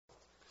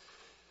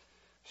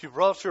If you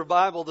brought your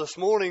Bible this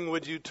morning,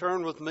 would you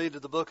turn with me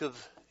to the book of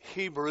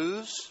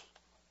Hebrews?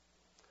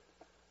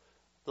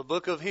 The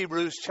book of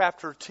Hebrews,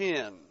 chapter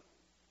 10.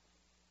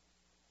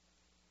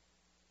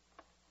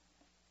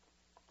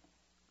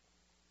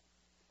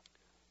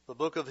 The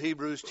book of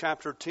Hebrews,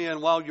 chapter 10.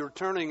 While you're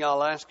turning,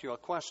 I'll ask you a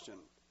question.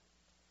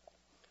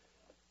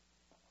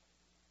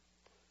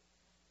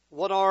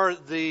 What are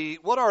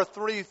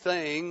three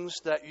things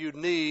that you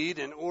need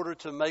in order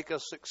to make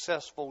a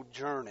successful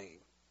journey?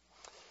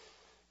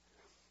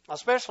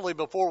 Especially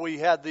before we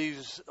had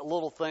these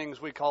little things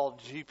we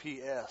called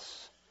GPS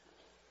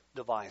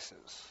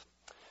devices.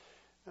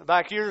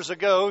 Back years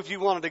ago, if you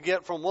wanted to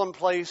get from one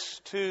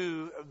place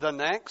to the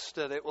next,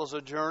 and it was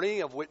a journey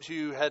of which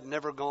you had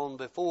never gone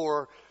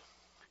before,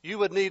 you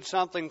would need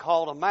something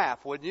called a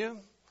map, wouldn't you?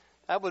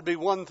 That would be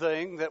one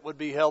thing that would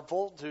be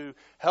helpful to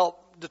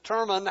help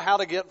determine how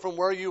to get from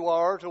where you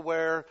are to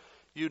where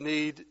you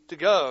need to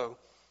go.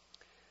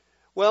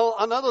 Well,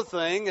 another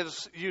thing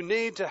is you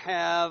need to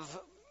have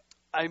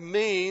a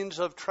means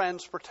of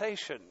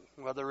transportation,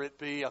 whether it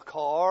be a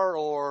car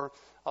or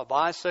a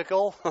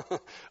bicycle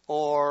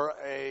or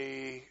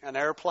an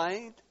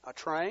airplane, a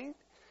train.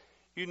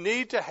 You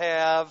need to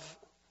have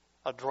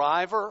a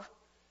driver,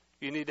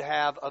 you need to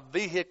have a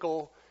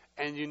vehicle,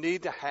 and you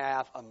need to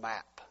have a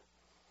map.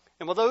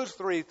 And with those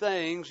three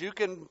things, you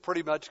can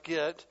pretty much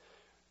get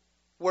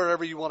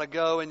wherever you want to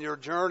go, and your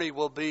journey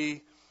will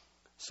be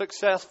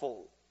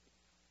successful.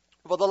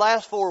 For the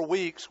last 4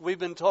 weeks, we've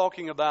been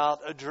talking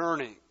about a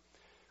journey.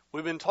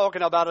 We've been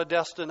talking about a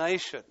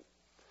destination.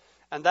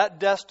 And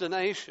that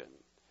destination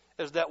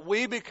is that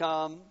we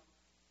become,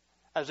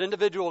 as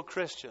individual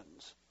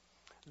Christians,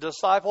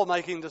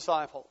 disciple-making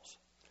disciples.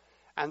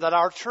 And that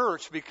our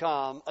church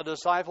become a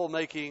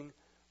disciple-making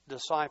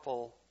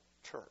disciple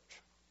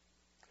church.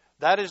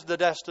 That is the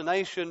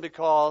destination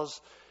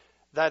because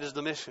that is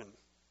the mission.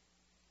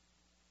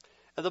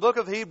 In the book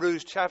of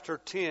Hebrews, chapter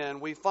 10,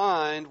 we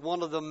find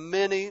one of the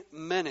many,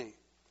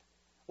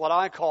 what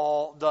I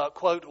call the,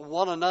 quote,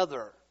 one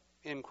another,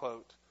 end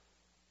quote,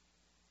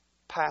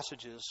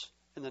 passages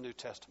in the New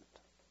Testament.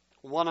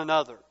 One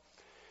another.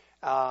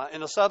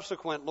 In a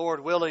subsequent,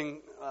 Lord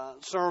willing,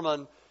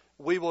 sermon,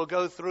 we will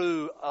go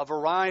through a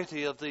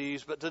variety of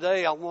these, but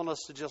today I want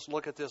us to just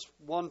look at this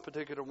one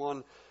particular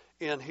one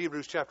in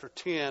Hebrews chapter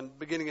 10,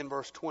 beginning in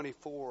verse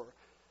 24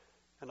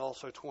 and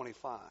also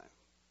 25.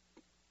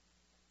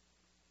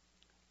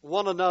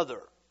 One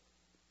another.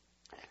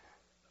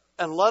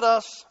 And let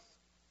us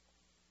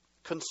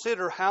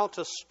consider how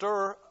to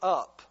stir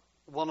up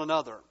one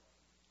another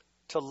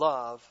to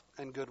love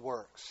and good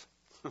works.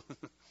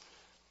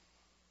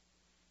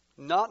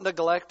 Not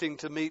neglecting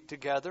to meet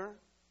together,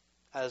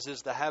 as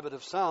is the habit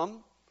of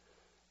some,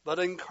 but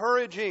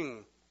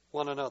encouraging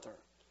one another,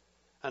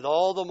 and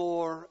all the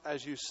more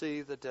as you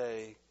see the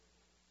day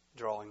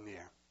drawing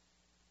near.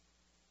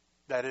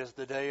 That is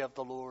the day of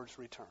the Lord's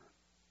return.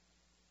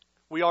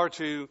 We are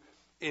to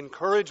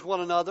encourage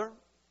one another.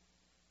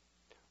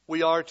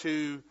 We are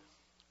to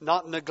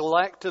not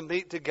neglect to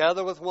meet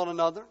together with one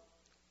another.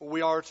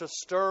 We are to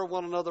stir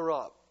one another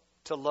up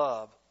to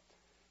love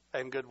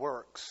and good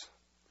works.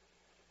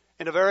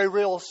 In a very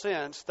real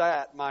sense,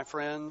 that, my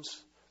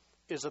friends,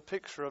 is a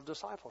picture of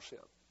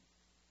discipleship.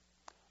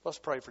 Let's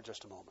pray for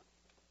just a moment.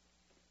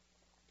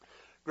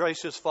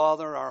 Gracious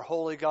Father, our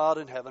holy God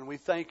in heaven, we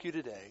thank you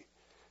today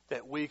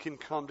that we can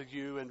come to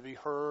you and be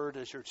heard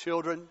as your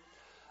children,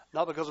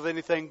 not because of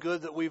anything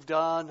good that we've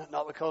done,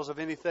 not because of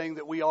anything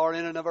that we are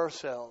in and of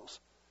ourselves,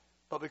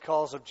 but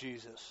because of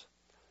Jesus.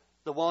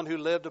 The one who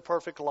lived a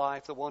perfect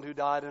life, the one who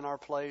died in our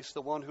place,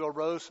 the one who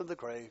arose from the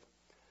grave,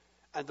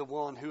 and the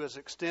one who has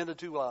extended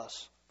to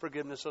us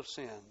forgiveness of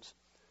sins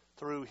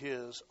through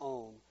his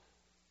own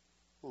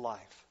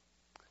life.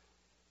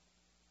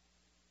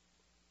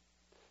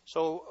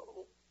 So,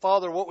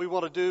 Father, what we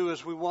want to do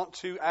is we want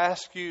to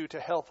ask you to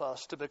help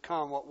us to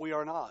become what we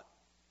are not.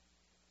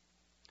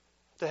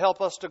 To help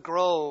us to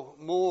grow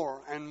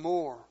more and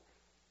more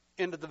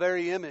into the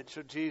very image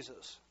of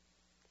Jesus.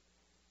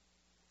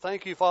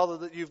 Thank you, Father,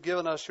 that you've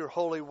given us your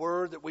holy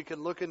word, that we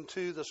can look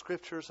into the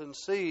scriptures and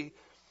see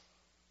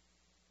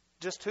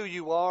just who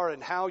you are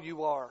and how you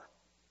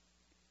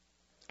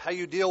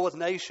deal with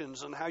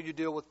nations and how you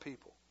deal with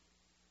people.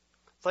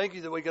 Thank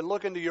you that we can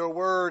look into your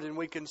word and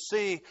we can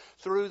see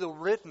through the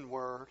written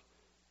word,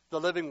 the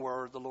living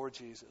word, the Lord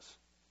Jesus.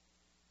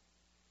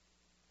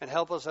 And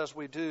help us as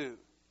we do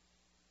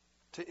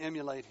to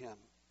emulate him,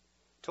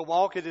 to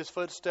walk in his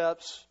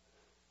footsteps,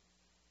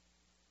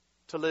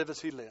 to live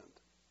as he lived.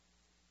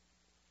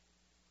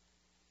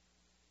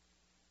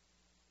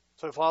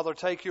 So, Father,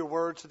 take your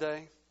word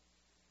today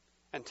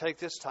and take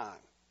this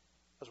time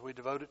as we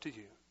devote it to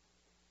you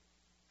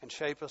and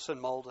shape us and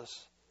mold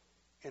us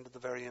into the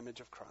very image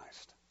of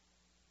Christ.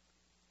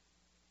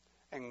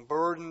 And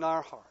burden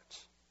our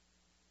hearts.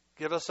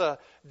 Give us a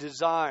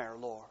desire,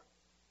 Lord,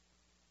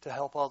 to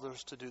help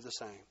others to do the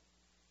same.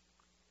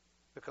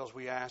 Because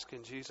we ask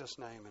in Jesus'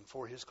 name and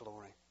for his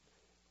glory.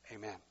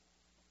 Amen.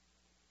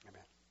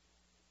 Amen.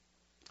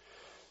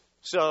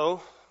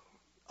 So,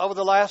 over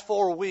the last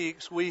 4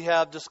 weeks, we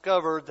have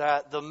discovered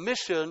that the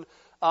mission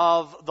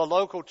of the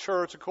local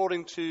church,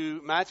 according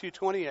to Matthew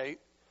 28,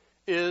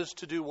 is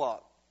to do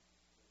what?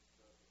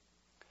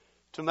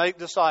 To make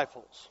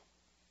disciples.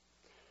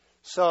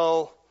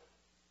 So,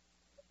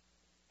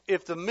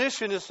 if the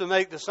mission is to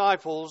make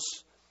disciples,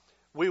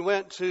 we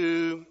went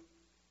to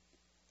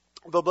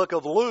the book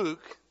of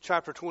Luke,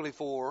 chapter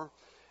 24,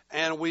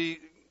 and we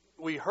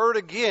heard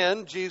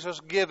again Jesus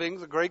giving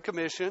the Great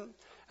Commission,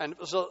 and it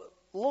was a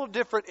little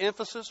different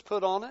emphasis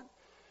put on it.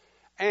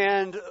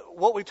 And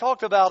what we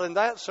talked about in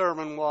that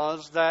sermon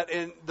was that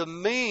in the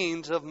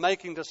means of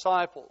making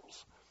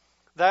disciples,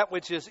 that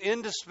which is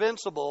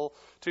indispensable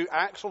to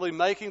actually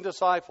making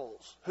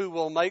disciples who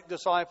will make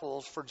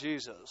disciples for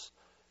Jesus,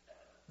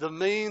 the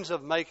means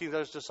of making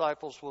those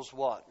disciples was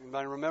what?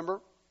 Anybody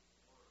remember?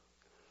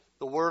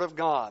 The Word of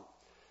God.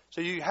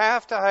 So you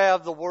have to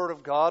have the Word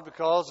of God,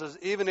 because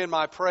even in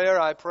my prayer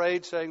I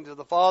prayed saying to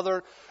the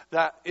Father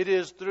that it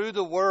is through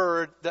the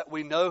Word that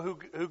we know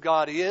who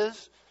God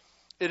is.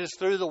 It is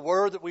through the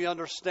Word that we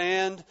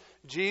understand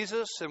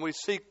Jesus and we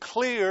see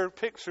clear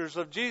pictures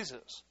of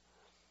Jesus.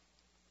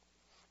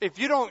 If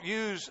you don't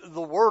use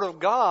the Word of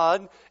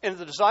God in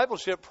the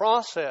discipleship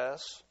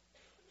process,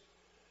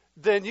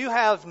 then you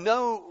have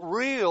no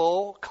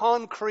real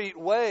concrete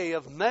way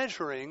of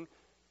measuring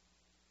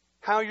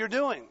how you're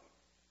doing.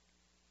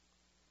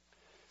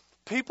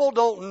 People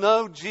don't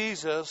know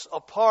Jesus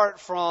apart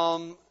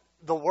from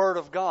the Word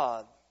of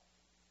God.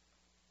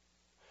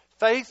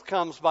 Faith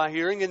comes by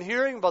hearing, and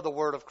hearing by the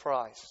Word of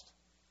Christ.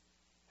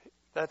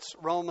 That's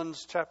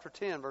Romans chapter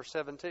 10, verse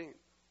 17.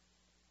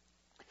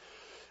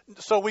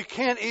 So we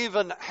can't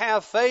even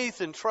have faith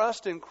and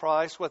trust in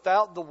Christ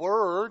without the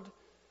Word,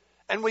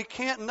 and we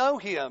can't know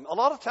Him. A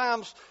lot of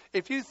times,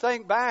 if you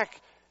think back,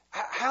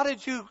 how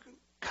did you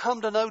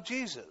come to know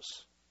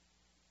Jesus?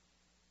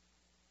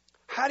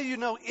 How do you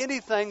know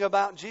anything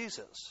about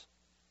Jesus?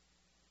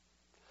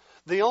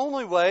 The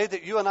only way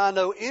that you and I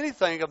know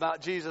anything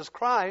about Jesus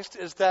Christ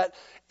is that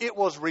it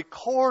was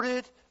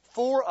recorded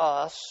for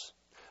us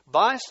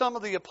by some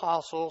of the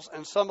apostles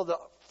and some of the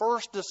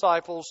first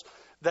disciples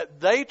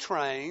that they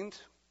trained,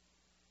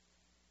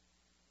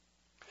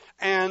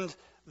 and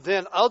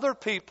then other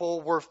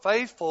people were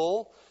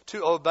faithful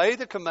to obey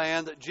the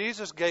command that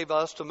Jesus gave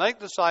us to make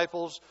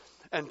disciples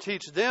and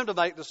teach them to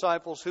make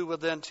disciples, who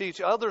would then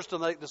teach others to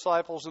make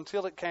disciples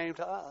until it came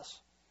to us.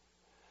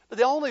 But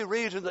the only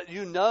reason that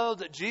you know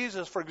that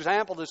Jesus, for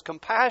example, is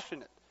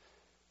compassionate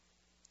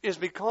is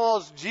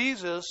because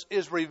Jesus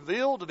is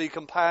revealed to be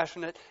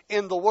compassionate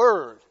in the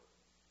Word.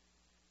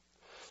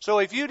 So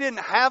if you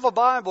didn't have a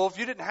Bible, if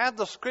you didn't have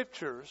the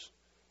Scriptures,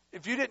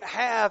 if you didn't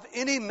have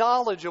any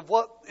knowledge of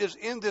what is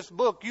in this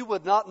book, you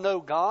would not know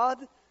God,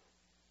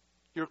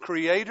 your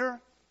Creator.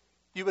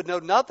 You would know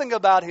nothing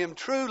about Him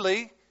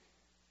truly,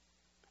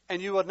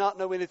 and you would not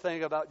know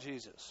anything about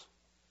Jesus.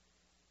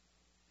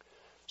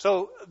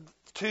 So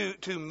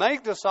to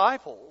make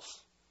disciples,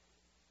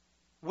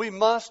 we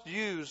must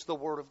use the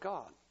Word of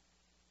God,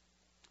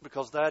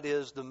 because that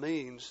is the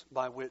means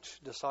by which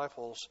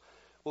disciples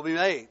will be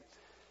made.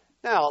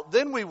 Now,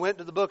 then we went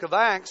to the book of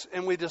Acts,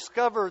 and we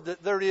discovered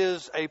that there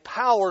is a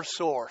power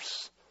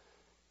source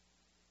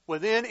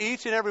within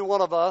each and every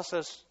one of us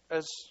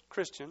as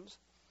Christians.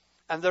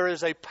 And there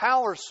is a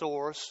power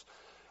source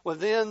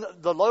within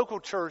the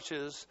local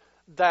churches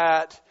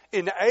that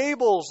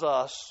enables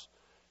us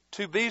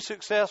to be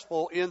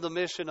successful in the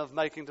mission of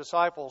making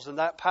disciples. And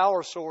that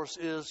power source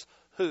is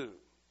who?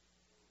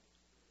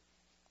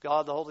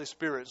 God the Holy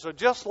Spirit. So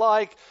just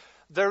like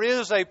there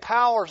is a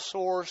power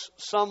source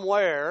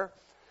somewhere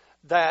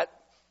that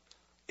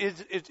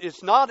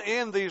it's not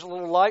in these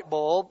little light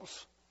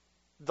bulbs.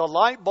 The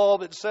light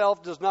bulb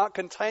itself does not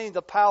contain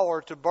the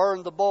power to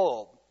burn the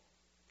bulb.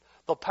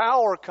 The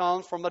power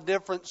comes from a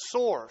different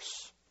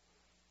source.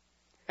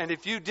 And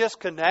if you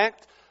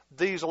disconnect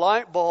these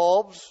light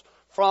bulbs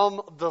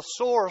from the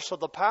source of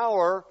the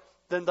power,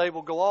 then they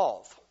will go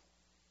off.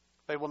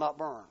 They will not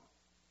burn.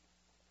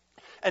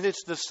 And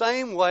it's the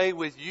same way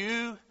with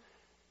you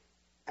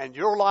and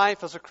your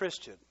life as a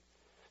Christian.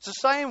 It's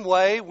the same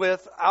way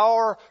with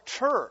our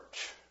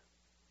church.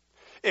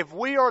 If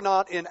we are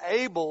not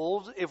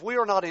enabled, if we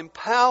are not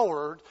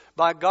empowered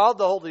by God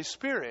the Holy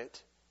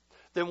Spirit,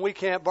 then we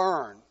can't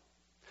burn.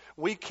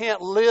 We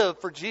can't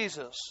live for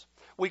Jesus.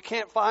 We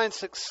can't find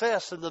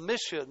success in the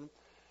mission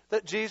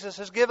that Jesus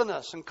has given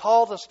us and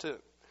called us to.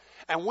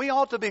 And we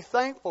ought to be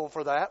thankful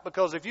for that,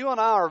 because if you and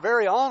I are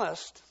very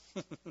honest,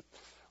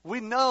 we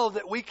know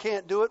that we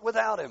can't do it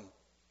without Him.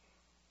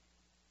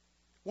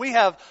 We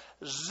have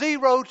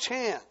zero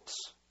chance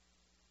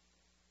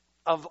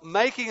of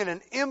making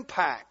an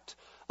impact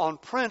on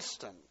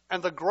Princeton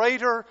and the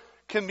greater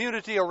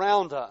community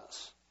around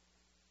us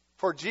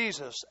for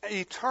Jesus,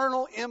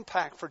 eternal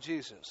impact for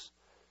Jesus,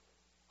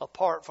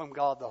 apart from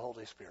God the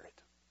Holy Spirit.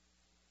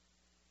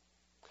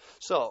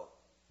 So,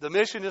 the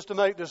mission is to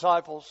make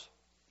disciples.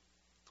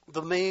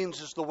 The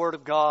means is the Word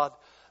of God.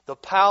 The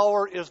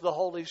power is the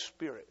Holy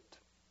Spirit.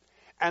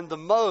 And the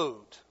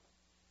mode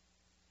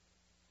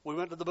We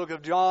went to the book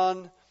of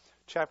John,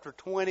 chapter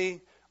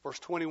 20, verse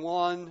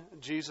 21.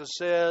 Jesus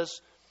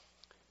says,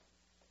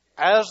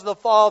 as the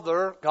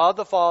Father, God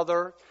the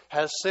Father,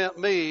 has sent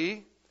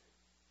me,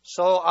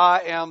 so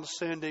I am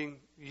sending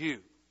you.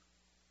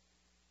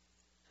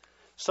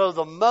 So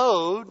the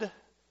mode,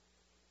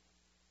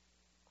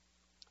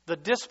 the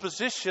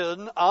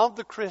disposition of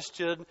the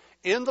Christian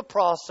in the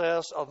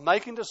process of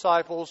making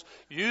disciples,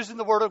 using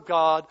the Word of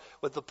God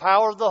with the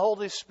power of the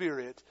Holy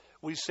Spirit,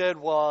 we said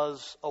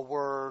was a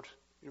word.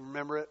 You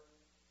remember it?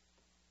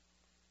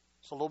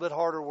 It's a little bit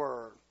harder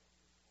word.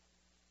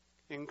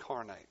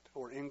 Incarnate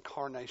or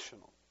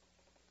incarnational.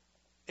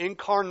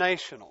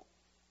 Incarnational.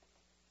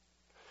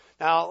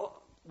 Now,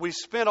 we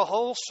spent a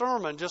whole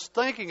sermon just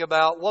thinking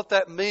about what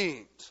that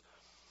means.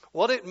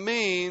 What it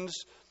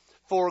means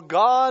for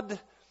God,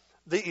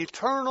 the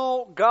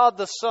eternal God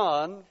the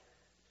Son,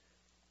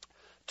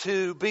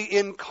 to be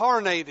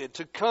incarnated,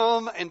 to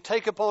come and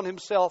take upon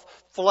Himself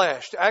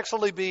flesh, to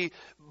actually be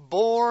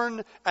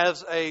born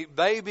as a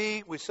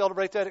baby. We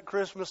celebrate that at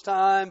Christmas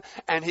time.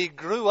 And He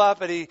grew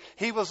up and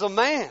he was a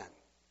man.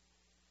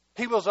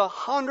 He was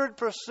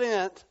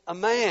 100% a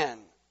man.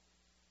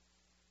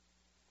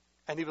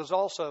 And He was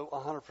also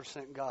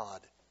 100% God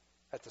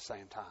at the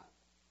same time.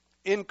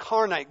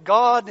 Incarnate.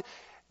 God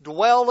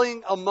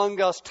dwelling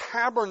among us,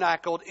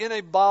 tabernacled in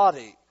a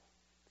body.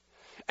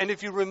 And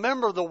if you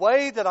remember the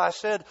way that I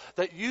said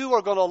that you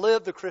are going to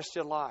live the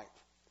Christian life,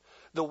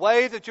 the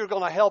way that you're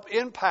going to help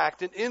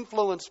impact and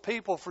influence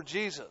people for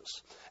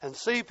Jesus and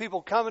see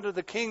people come into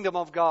the kingdom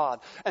of God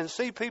and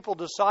see people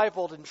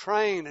discipled and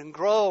trained and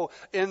grow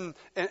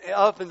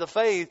up in the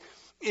faith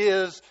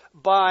is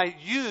by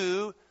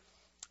you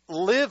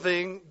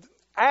living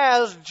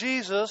as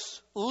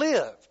Jesus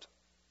lived.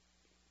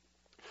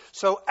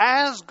 So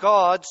as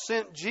God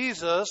sent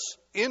Jesus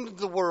into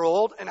the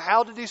world, and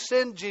how did He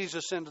send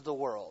Jesus into the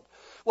world?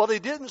 Well, He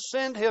didn't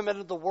send Him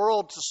into the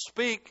world to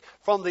speak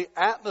from the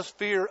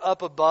atmosphere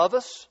up above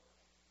us.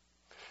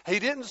 He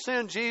didn't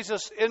send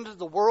Jesus into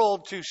the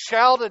world to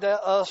shout at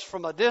us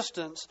from a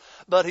distance,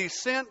 but He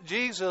sent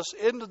Jesus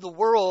into the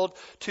world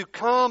to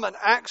come and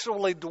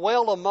actually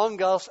dwell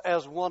among us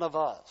as one of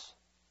us.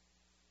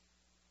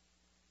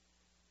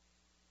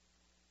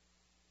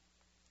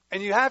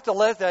 And you have to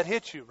let that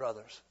hit you,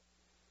 brothers.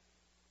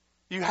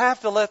 You have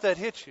to let that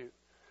hit you.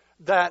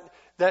 That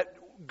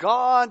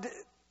God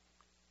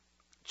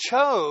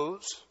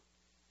chose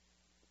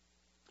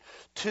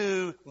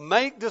to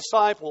make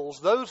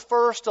disciples, those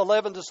first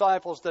 11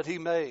 disciples that He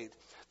made,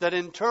 that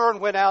in turn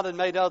went out and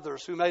made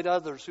others, who made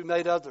others, who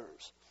made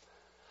others.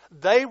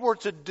 They were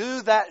to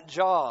do that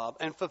job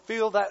and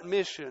fulfill that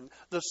mission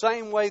the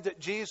same way that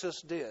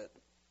Jesus did.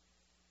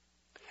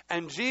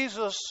 And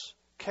Jesus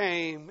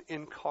came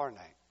incarnate.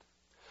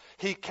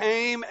 He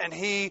came and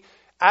He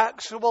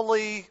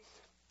actually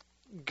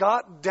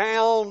got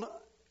down,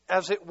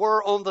 as it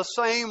were, on the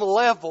same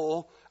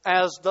level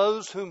as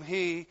those whom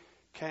He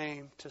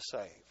came to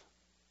save.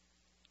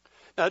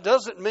 Now, it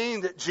doesn't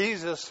mean that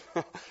Jesus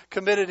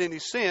committed any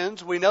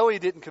sins. We know He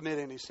didn't commit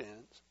any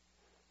sins.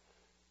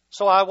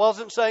 So I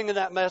wasn't saying in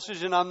that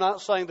message, and I'm not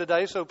saying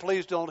today, so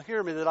please don't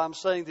hear me, that I'm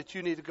saying that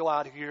you need to go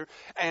out here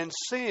and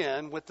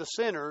sin with the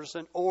sinners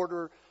in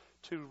order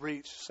to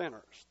reach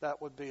sinners.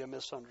 That would be a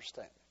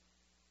misunderstanding.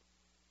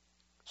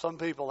 Some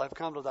people have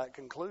come to that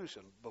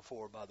conclusion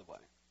before, by the way.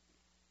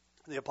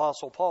 The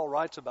Apostle Paul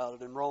writes about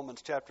it in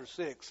Romans chapter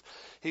 6.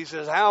 He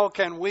says, how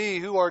can we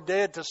who are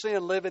dead to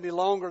sin live any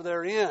longer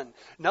therein?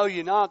 Know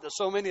ye not that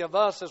so many of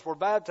us as were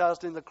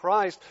baptized into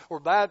Christ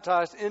were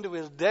baptized into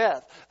His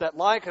death, that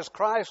like as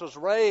Christ was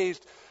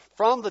raised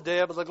from the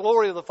dead by the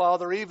glory of the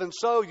Father, even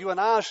so you and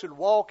I should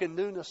walk in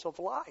newness of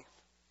life.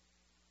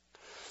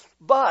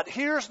 But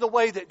here's the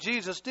way that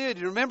Jesus did.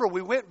 You remember,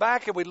 we went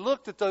back and we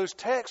looked at those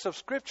texts of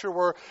Scripture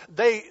where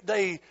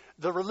the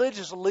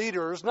religious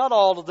leaders, not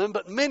all of them,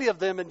 but many of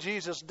them in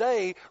Jesus'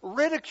 day,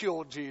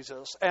 ridiculed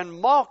Jesus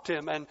and mocked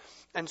Him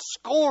and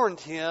scorned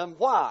Him.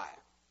 Why?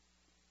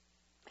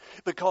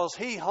 Because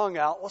He hung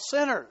out with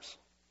sinners.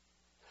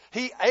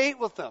 He ate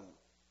with them.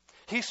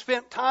 He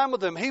spent time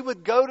with them. He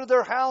would go to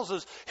their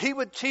houses. He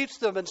would teach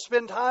them and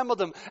spend time with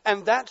them.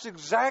 And that's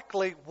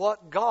exactly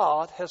what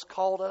God has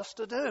called us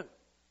to do.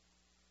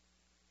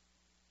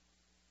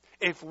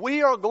 If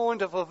we are going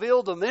to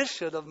fulfill the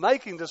mission of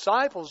making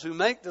disciples who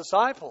make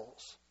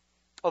disciples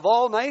of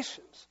all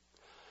nations,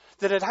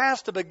 then it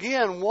has to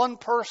begin one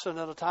person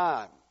at a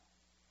time.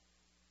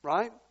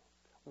 Right?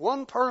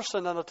 One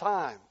person at a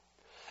time.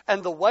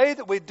 And the way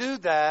that we do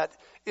that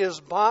is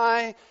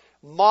by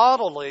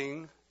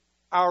modeling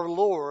our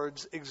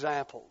Lord's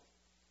example.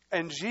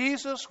 And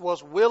Jesus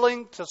was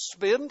willing to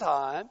spend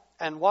time,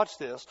 and watch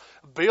this,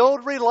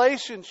 build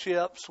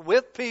relationships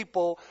with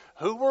people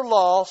who were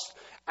lost,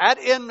 at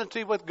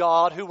enmity with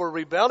God, who were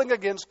rebelling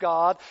against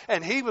God,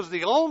 and He was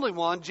the only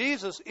one,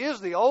 Jesus is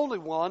the only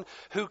one,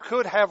 who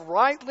could have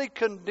rightly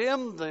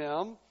condemned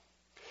them.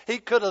 He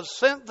could have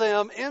sent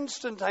them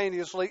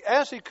instantaneously,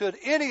 as He could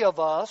any of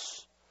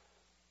us,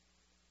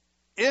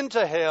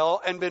 into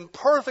hell and been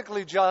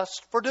perfectly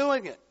just for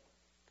doing it.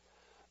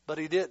 But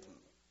he didn't.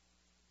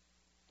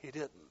 He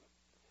didn't.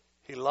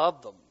 He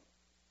loved them.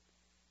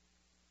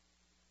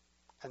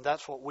 And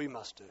that's what we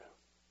must do.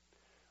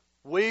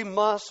 We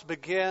must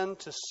begin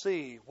to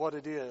see what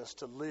it is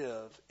to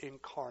live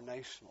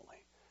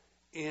incarnationally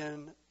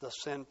in the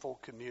sinful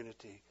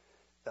community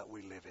that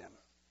we live in.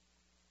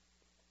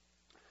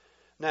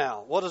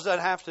 Now, what does that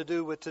have to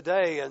do with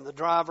today and the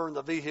driver and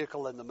the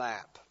vehicle and the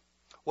map?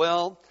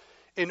 Well,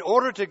 in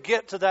order to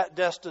get to that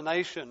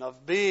destination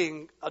of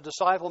being a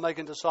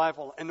disciple-making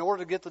disciple, in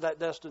order to get to that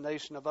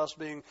destination of us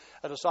being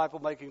a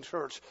disciple-making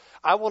church,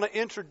 I want to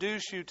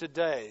introduce you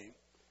today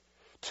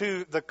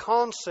to the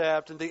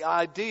concept and the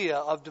idea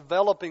of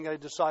developing a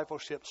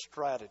discipleship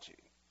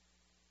strategy.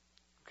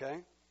 Okay?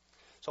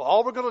 So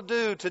all we're going to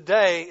do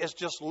today is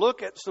just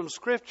look at some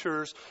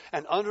scriptures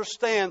and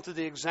understand through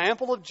the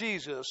example of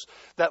Jesus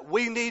that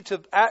we need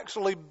to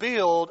actually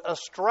build a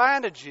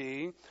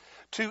strategy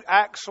to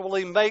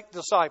actually make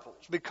disciples.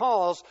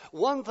 Because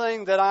one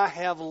thing that I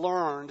have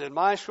learned in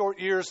my short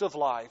years of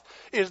life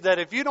is that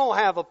if you don't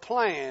have a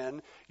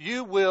plan,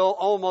 you will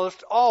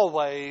almost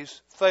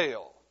always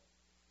fail.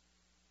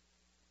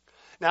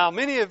 Now,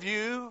 many of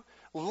you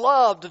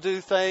love to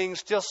do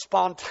things just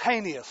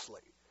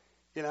spontaneously.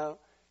 You know,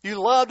 you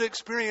love to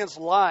experience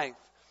life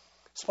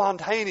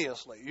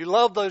spontaneously. You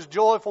love those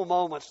joyful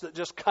moments that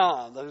just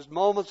come, those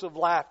moments of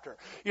laughter.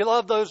 You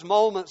love those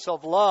moments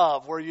of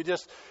love where you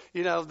just,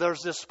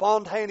 there's this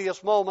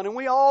spontaneous moment, and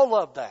we all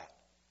love that.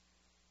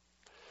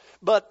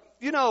 But,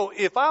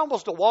 if I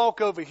was to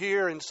walk over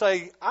here and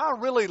say, I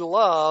really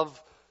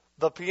love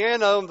the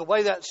piano and the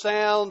way that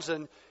sounds,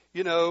 and,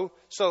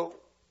 so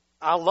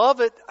I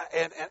love it,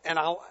 and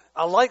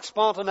I like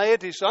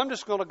spontaneity, so I'm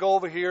just going to go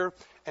over here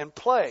and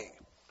play.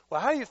 Well,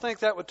 how do you think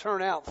that would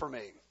turn out for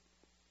me?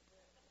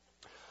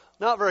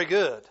 Not very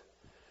good.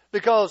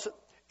 Because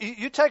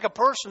you take a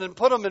person and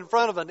put them in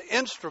front of an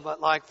instrument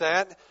like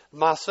that,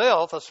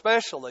 myself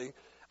especially,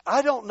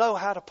 I don't know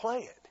how to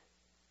play it.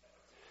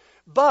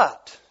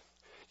 But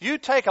you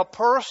take a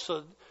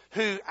person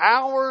who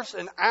hours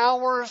and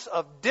hours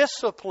of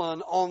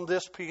discipline on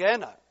this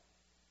piano.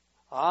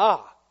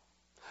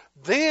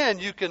 Then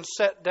you can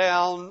set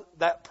down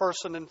that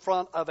person in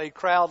front of a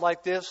crowd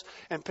like this,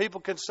 and people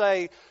can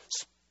say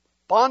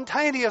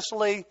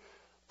spontaneously,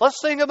 let's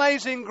sing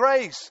Amazing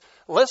Grace.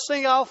 Let's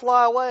sing I'll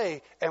Fly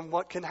Away. And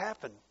what can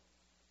happen?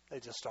 They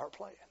just start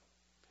playing.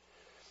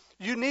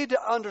 You need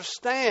to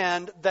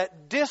understand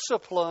that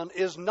discipline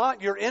is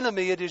not your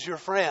enemy, it is your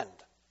friend.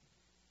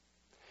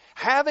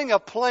 Having a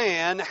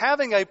plan,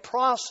 having a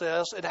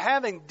process, and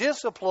having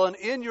discipline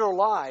in your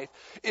life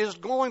is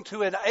going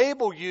to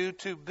enable you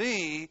to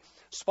be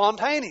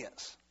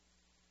spontaneous.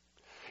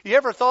 You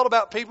ever thought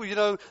about people,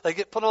 they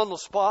get put on the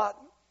spot,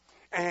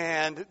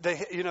 and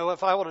they,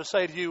 if I were to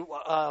say to you,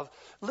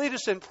 lead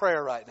us in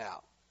prayer right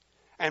now.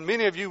 And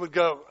many of you would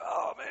go,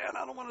 oh man,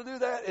 I don't want to do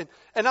that.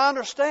 And I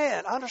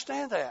understand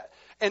that.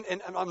 And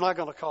I'm not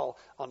going to call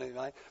on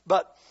anybody,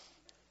 but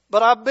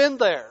I've been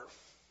there.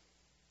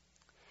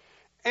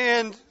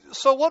 And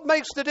so what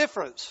makes the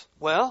difference?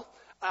 Well,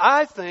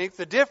 I think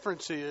the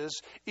difference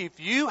is if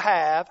you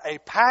have a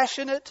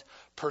passionate,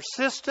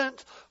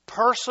 persistent,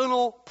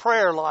 personal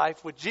prayer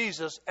life with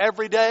Jesus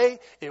every day,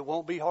 it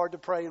won't be hard to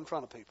pray in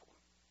front of people.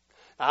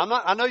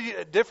 Now, I know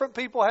different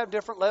people have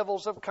different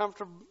levels of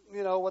comfort,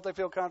 what they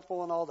feel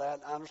comfortable and all that.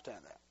 I understand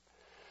that.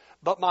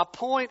 But my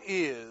point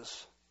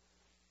is,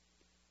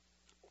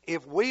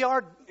 if we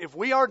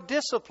are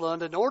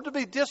disciplined, in order to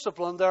be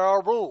disciplined, there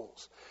are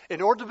rules.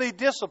 In order to be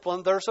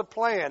disciplined, there's a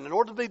plan. In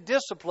order to be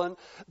disciplined,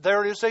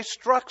 there is a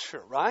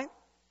structure, right?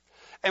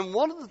 And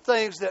one of the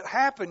things that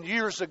happened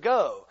years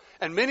ago,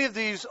 and many of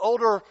these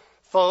older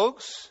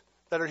folks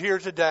that are here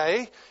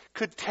today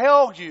could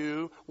tell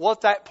you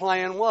what that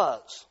plan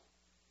was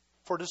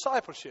for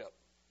discipleship.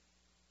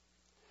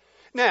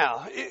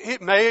 Now,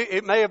 it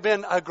may have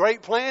been a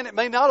great plan. It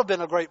may not have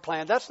been a great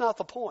plan. That's not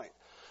the point.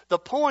 The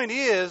point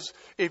is,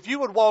 if you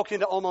would walk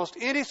into almost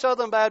any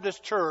Southern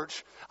Baptist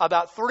church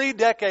about 3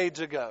 decades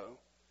ago,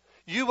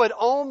 you would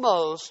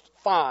almost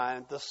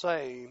find the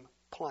same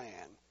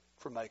plan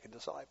for making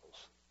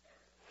disciples.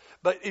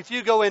 But if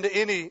you go into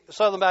any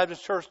Southern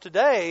Baptist church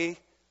today,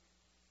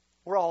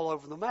 we're all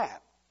over the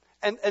map.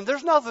 And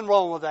there's nothing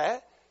wrong with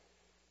that.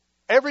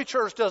 Every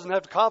church doesn't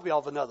have to copy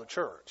off another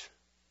church.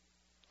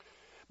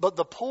 But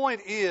the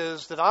point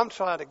is that I'm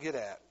trying to get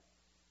at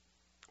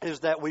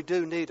is that we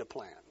do need a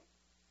plan.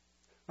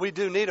 We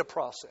do need a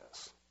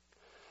process.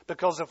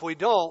 Because if we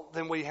don't,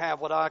 then we have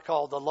what I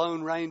call the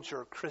Lone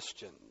Ranger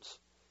Christians.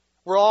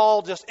 We're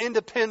all just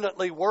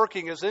independently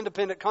working as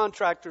independent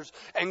contractors,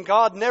 and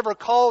God never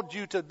called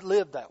you to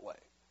live that way.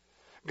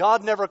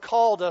 God never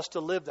called us to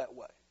live that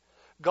way.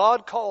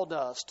 God called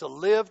us to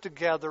live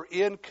together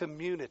in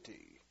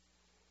community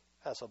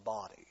as a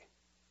body.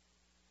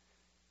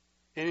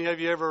 Any of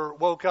you ever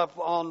woke up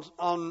on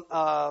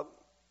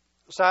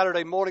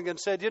Saturday morning and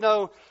said,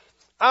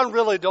 I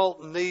really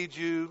don't need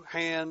you,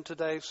 Han,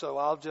 today, so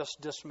I'll just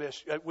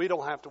dismiss you. We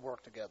don't have to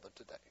work together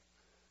today.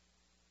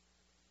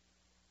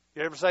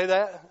 You ever say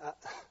that?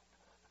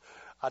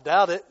 I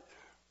doubt it.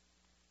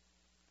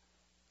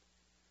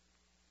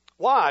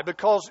 Why?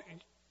 Because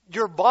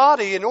your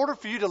body, in order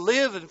for you to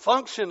live and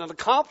function and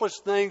accomplish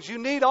things, you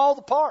need all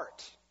the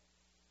parts.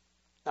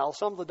 Now,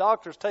 some of the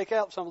doctors take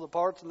out some of the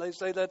parts and they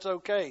say that's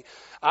okay.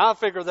 I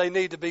figure they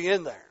need to be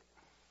in there.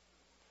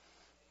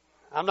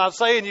 I'm not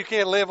saying you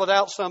can't live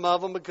without some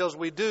of them, because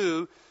we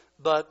do,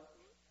 but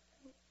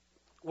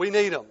we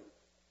need them.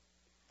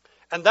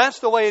 And that's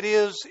the way it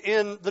is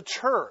in the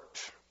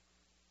church.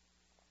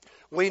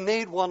 We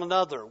need one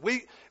another.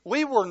 We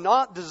were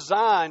not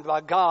designed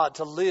by God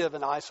to live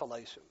in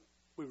isolation.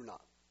 We were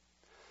not.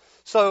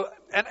 So,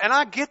 and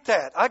I get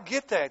that. I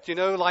get that. You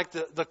know, like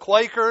the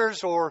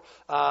Quakers, or,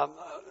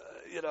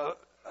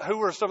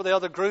 who are some of the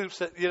other groups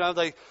that,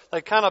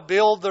 they kind of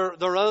build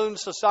their own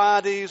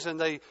societies, and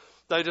they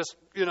just,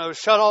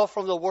 shut off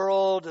from the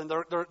world, and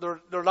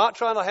they're not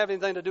trying to have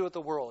anything to do with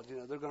the world.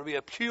 They're going to be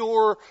a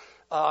pure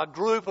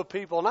group of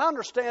people. And I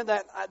understand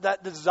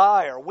that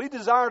desire. We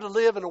desire to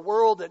live in a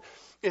world that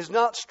is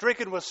not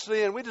stricken with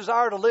sin. We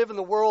desire to live in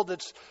the world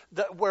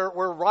where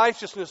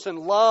righteousness and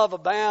love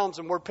abounds,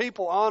 and where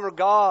people honor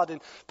God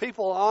and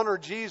people honor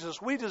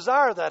Jesus. We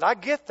desire that. I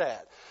get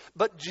that.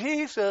 But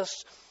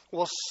Jesus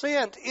was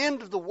sent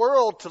into the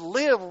world to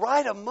live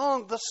right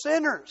among the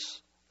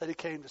sinners that He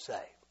came to save.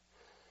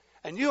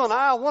 And you and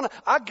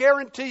I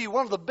guarantee you,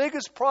 one of the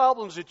biggest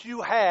problems that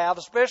you have,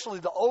 especially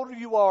the older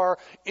you are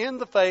in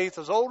the faith,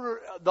 the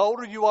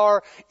older you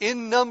are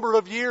in number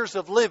of years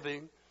of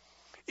living,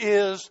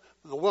 is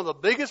one of the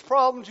biggest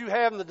problems you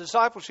have in the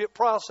discipleship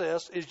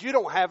process is you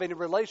don't have any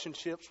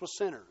relationships with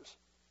sinners.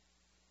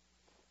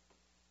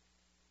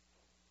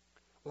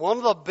 One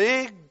of the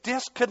big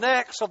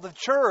disconnects of the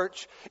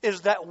church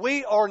is that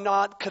we are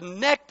not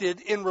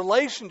connected in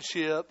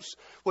relationships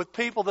with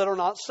people that are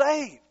not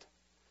saved.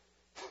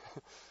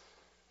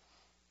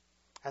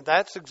 And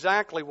that's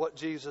exactly what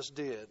Jesus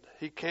did.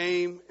 He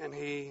came and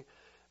He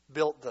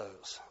built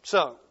those.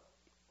 So,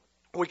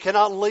 we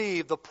cannot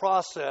leave the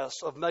process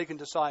of making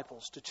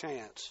disciples to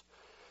chance.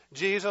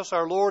 Jesus,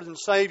 our Lord and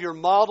Savior,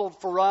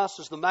 modeled for us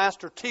as the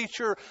master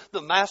teacher,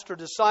 the master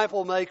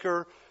disciple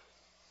maker,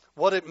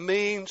 what it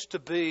means to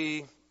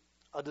be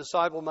a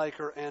disciple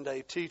maker and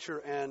a teacher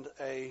and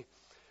a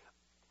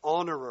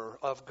honorer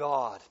of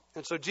God.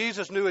 And so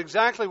Jesus knew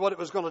exactly what it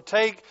was going to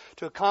take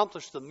to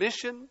accomplish the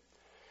mission.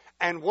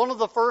 And one of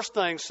the first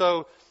things,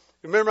 so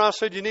remember I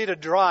said you need a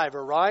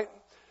driver, right?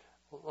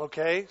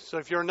 Okay, so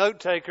if you're a note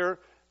taker,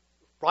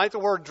 write the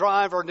word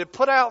driver, and then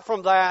put out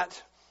from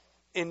that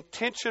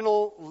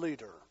intentional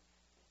leader.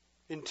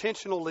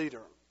 Intentional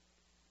leader.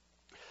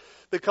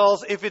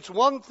 Because if it's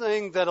one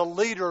thing that a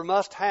leader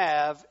must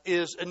have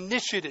is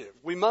initiative.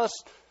 We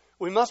must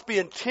be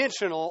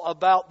intentional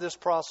about this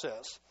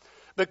process.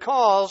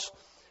 Because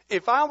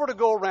if I were to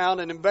go around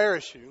and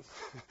embarrass you,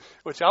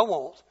 which I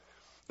won't,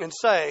 and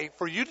say,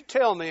 for you to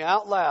tell me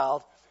out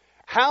loud,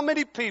 how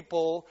many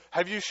people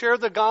have you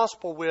shared the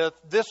gospel with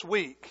this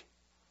week?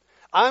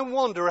 I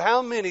wonder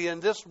how many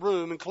in this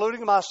room,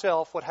 including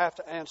myself, would have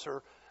to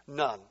answer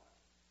none.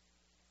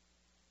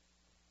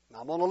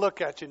 I'm going to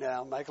look at you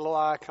now, make a little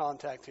eye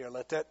contact here.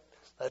 Let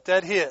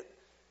that hit.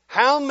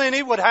 How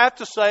many would have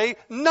to say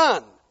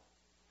none?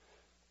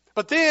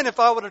 But then if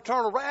I were to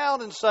turn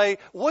around and say,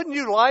 wouldn't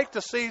you like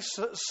to see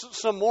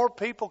some more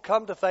people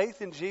come to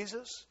faith in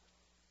Jesus?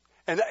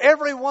 And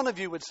every one of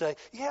you would say,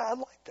 yeah, I'd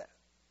like that.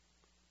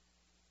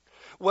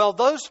 Well,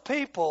 those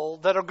people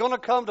that are going to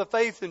come to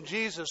faith in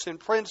Jesus in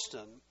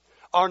Princeton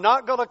are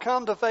not going to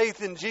come to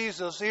faith in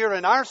Jesus here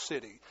in our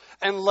city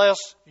unless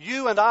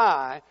you and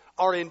I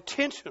are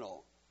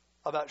intentional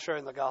about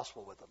sharing the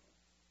gospel with them.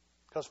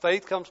 Because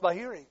faith comes by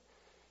hearing,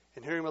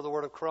 and hearing of the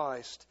word of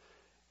Christ,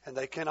 and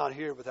they cannot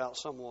hear without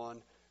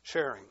someone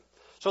sharing.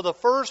 So the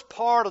first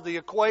part of the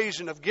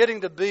equation of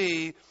getting to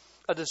be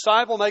a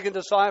disciple-making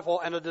disciple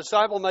and a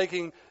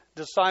disciple-making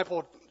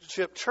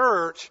discipleship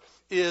church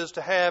is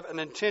to have an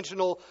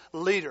intentional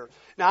leader.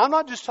 Now, I'm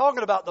not just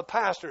talking about the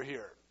pastor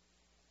here.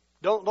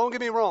 Don't get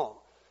me wrong.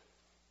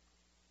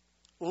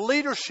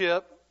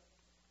 Leadership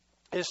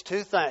is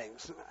two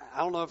things. I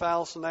don't know if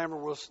Allison Amber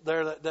was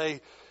there that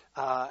day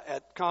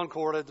at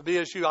Concord at the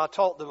BSU. I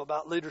taught them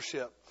about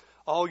leadership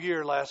all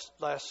year last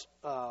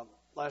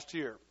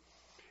year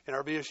in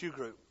our BSU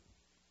group.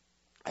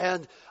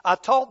 And I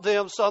taught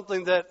them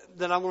something that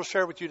I'm going to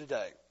share with you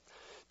today.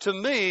 To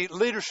me,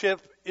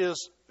 leadership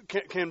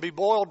can be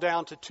boiled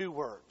down to two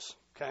words.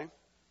 Okay?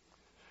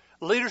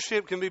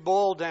 Leadership can be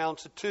boiled down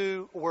to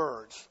two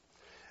words.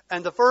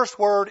 And the first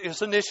word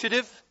is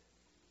initiative.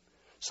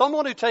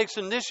 Someone who takes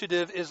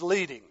initiative is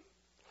leading.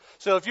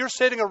 So if you're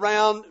sitting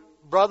around,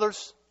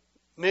 brothers,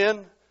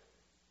 men,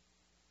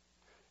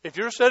 if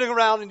you're sitting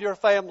around in your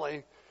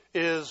family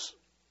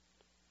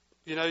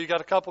you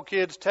got a couple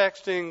kids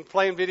texting,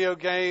 playing video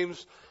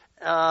games,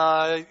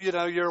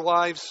 your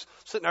wife's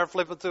sitting there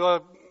flipping through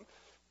a,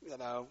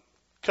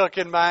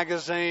 cooking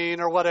magazine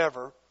or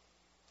whatever.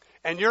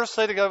 And you're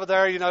sitting over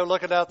there,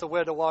 looking out the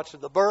window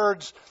watching the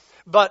birds.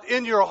 But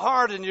in your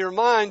heart and your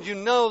mind, you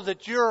know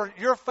that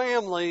your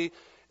family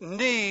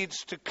needs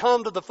to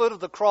come to the foot of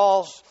the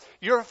cross,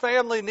 your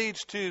family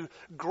needs to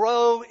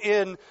grow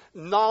in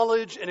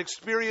knowledge and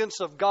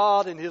experience of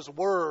God and His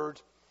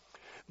Word,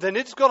 then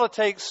it's going to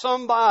take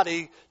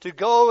somebody to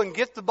go and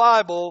get the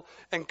Bible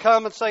and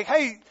come and say,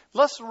 hey,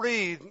 let's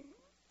read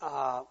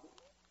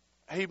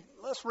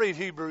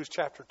Hebrews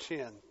chapter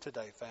 10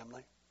 today,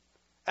 family.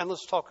 And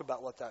let's talk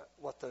about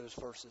what those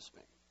verses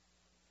mean.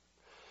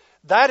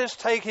 That is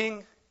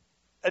taking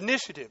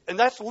initiative, and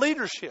that's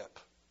leadership.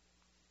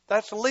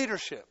 That's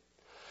leadership.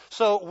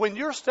 So when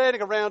you're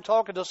standing around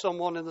talking to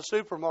someone in the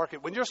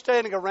supermarket, when you're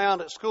standing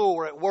around at school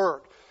or at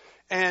work,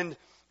 and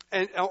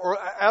or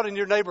out in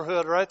your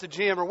neighborhood or at the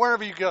gym or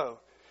wherever you go,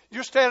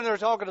 you're standing there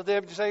talking to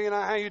them. You say,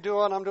 how you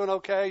doing? I'm doing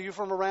okay. You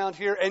from around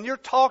here? And you're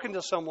talking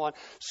to someone,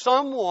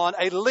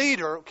 a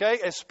leader,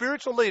 okay, a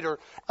spiritual leader,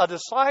 a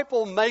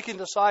disciple making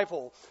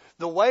disciple.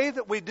 The way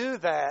that we do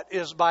that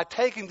is by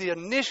taking the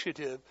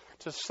initiative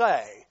to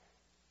say,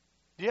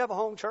 do you have a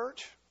home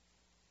church?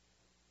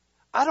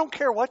 I don't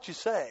care what you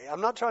say.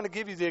 I'm not trying to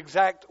give you the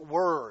exact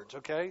words,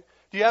 okay?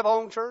 Do you have a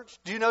home church?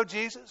 Do you know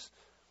Jesus?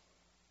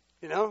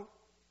 Is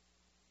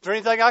there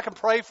anything I can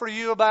pray for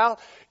you about?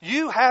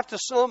 You have to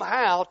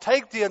somehow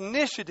take the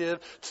initiative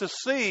to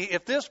see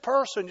if this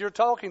person you're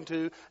talking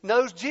to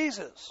knows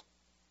Jesus.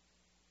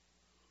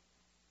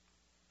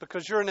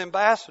 Because you're an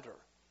ambassador.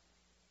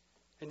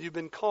 And you've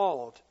been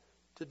called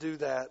to do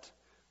that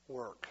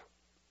work.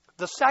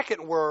 The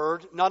second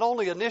word, not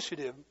only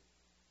initiative,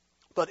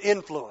 but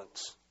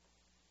influence.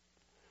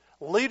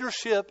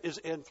 Leadership is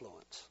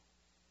influence.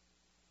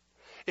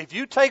 If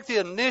you take the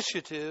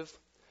initiative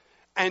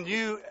and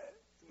you're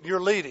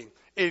leading,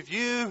 if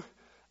you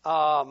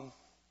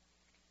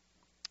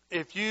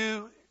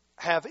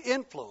have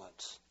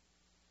influence,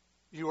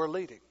 you are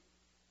leading.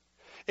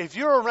 If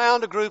you're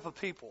around a group of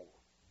people,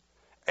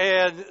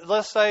 and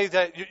let's say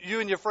that you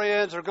and your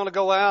friends are going to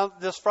go out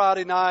this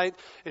Friday night,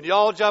 and you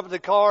all jump in the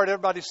car, and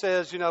everybody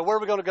says, where are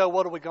we going to go?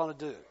 What are we going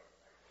to do?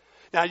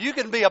 Now, you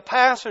can be a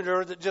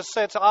passenger that just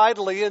sits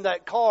idly in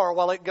that car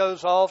while it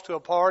goes off to a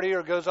party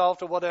or goes off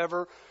to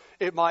whatever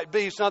it might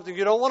be, something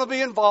you don't want to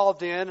be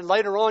involved in, and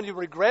later on you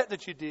regret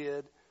that you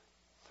did.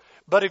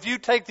 But if you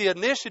take the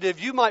initiative,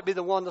 you might be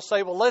the one to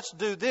say, well, let's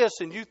do this,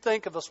 and you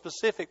think of a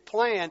specific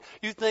plan,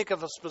 you think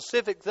of a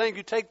specific thing,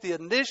 you take the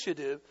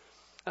initiative,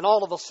 and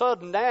all of a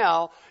sudden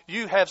now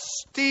you have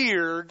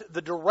steered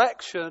the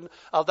direction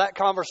of that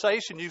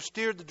conversation. You've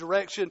steered the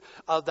direction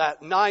of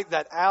that night,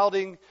 that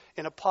outing,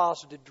 in a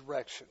positive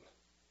direction.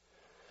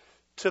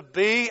 To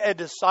be a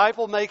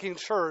disciple-making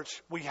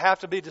church, we have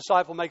to be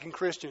disciple-making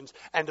Christians.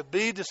 And to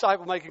be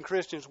disciple-making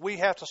Christians, we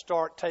have to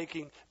start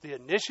taking the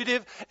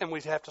initiative, and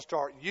we have to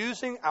start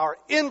using our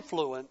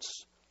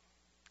influence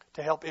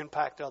to help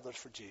impact others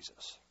for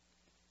Jesus.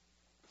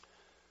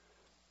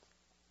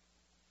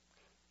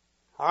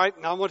 All right,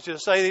 now I want you to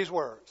say these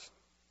words.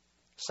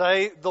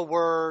 Say the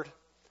word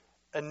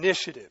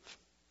initiative.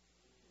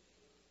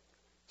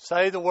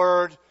 Say the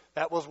word,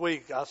 that was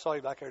weak. I saw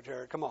you back there,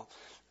 Jared. Come on.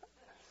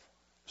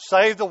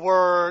 Say the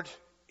word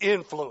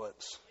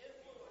influence.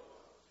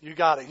 You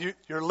got it.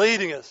 You're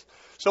leading us.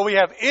 So we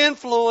have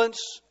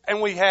influence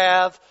and we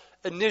have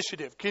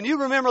initiative. Can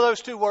you remember those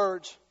two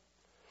words?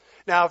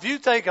 Now, if you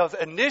think of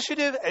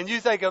initiative and you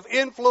think of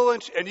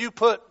influence and you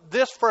put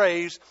this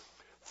phrase,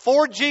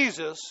 for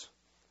Jesus,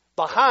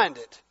 behind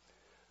it,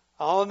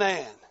 oh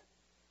man,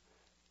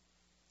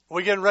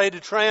 we're getting ready to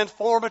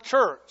transform a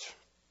church.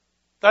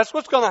 That's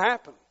what's going to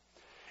happen.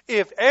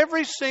 If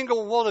every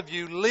single one of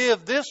you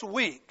live this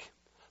week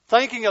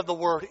thinking of the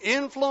word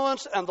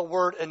influence and the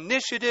word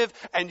initiative,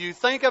 and you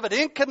think of it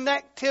in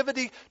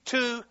connectivity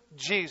to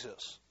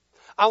Jesus,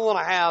 I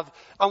want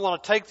to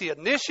take the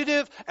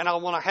initiative and I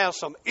want to have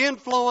some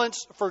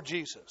influence for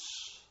Jesus.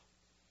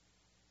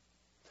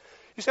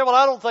 You say, well,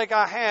 I don't think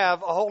I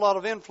have a whole lot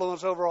of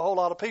influence over a whole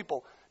lot of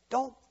people.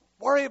 Don't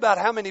worry about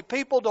how many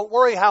people. Don't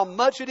worry how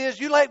much it is.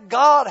 You let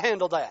God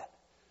handle that.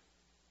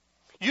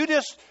 You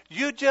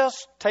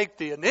just take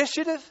the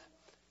initiative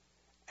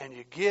and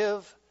you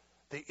give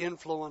the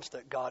influence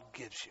that God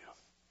gives you.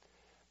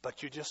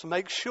 But you just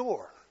make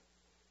sure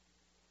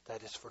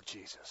that it's for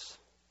Jesus.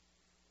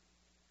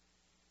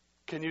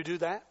 Can you do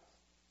that?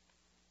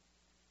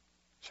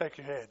 Shake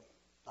your head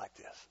like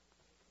this.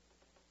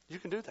 You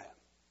can do that.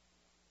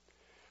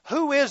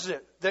 Who is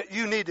it that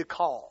you need to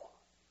call?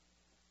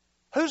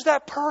 Who's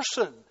that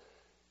person?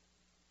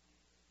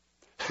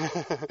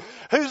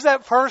 Who's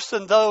that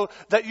person, though,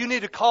 that you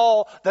need to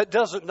call that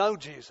doesn't know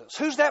Jesus?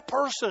 Who's that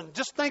person?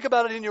 Just think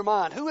about it in your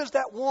mind. Who is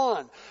that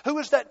one? Who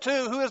is that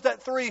two? Who is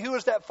that three? Who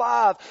is that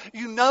five?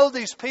 You know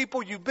these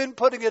people. You've been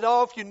putting it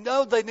off. You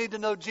know they need to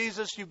know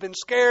Jesus. You've been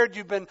scared.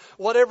 You've been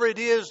whatever it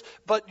is.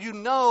 But you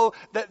know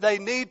that they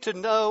need to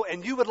know,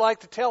 and you would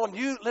like to tell them.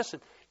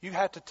 Listen, you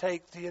have to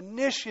take the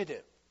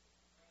initiative.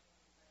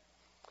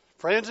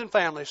 Friends and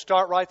family,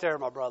 start right there,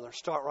 my brother.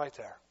 Start right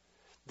there.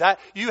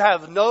 That you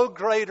have no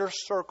greater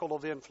circle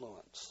of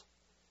influence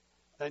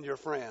than your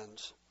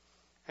friends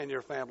and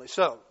your family.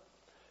 So,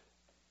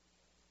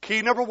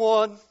 key number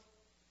one,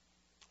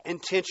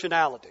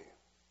 intentionality.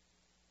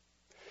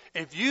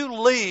 If you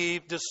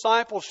leave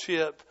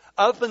discipleship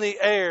up in the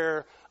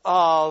air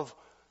of,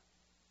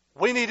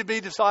 we need to be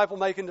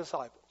disciple-making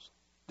disciples,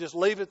 just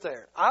leave it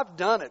there. I've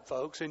done it,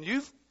 folks, and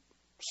you've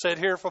sat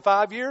here for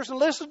 5 years and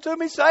listened to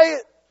me say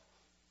it.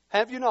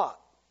 Have you not?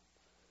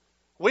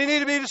 We need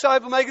to be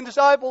disciple-making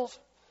disciples.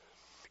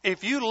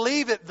 If you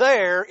leave it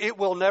there, it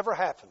will never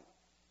happen.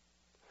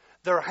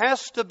 There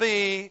has to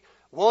be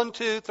 1,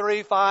 2,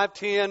 3, 5,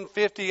 10,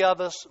 50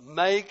 of us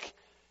make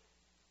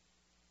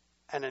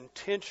an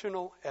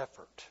intentional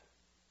effort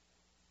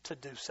to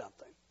do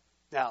something.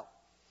 Now,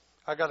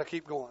 I got to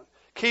keep going.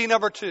 Key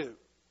number 2.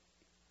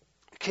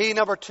 Key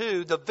number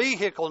 2, the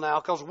vehicle now,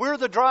 because we're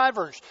the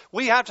drivers.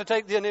 We have to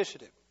take the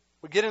initiative.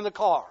 We get in the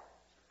car.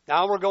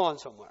 Now we're going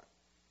somewhere.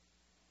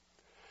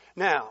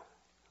 Now,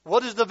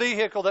 what is the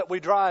vehicle that we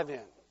drive in?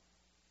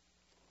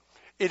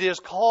 It is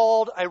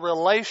called a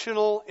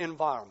relational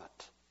environment.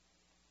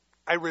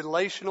 A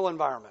relational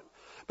environment.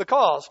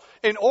 Because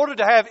in order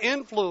to have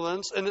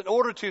influence and in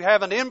order to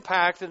have an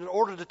impact and in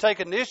order to take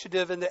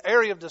initiative in the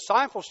area of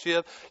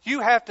discipleship,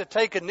 you have to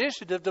take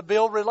initiative to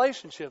build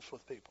relationships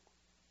with people.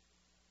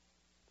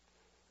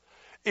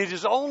 It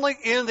is only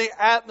in the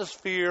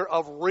atmosphere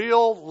of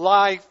real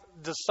life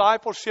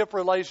discipleship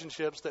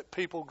relationships that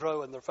people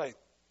grow in their faith.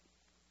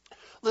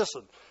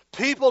 Listen,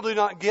 people do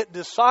not get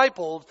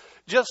discipled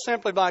just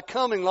simply by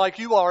coming like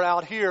you are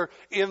out here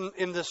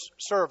in this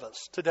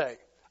service today.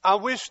 I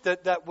wish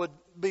that would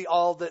be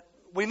all that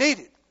we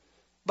needed,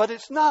 but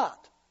it's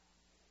not.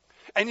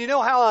 And you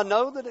know how I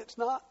know that it's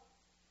not?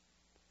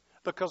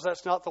 Because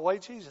that's not the way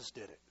Jesus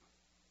did it.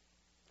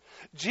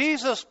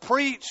 Jesus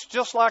preached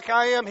just like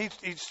I am. He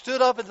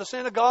stood up in the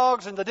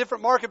synagogues and the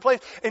different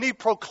marketplaces, and he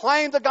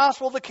proclaimed the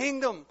gospel of the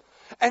kingdom.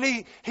 And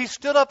he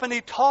stood up and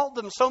he taught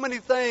them so many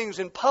things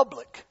in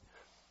public.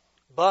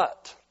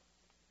 But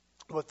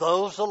with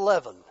those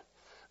 11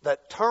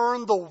 that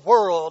turned the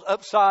world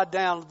upside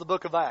down in the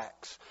book of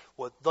Acts,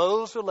 with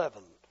those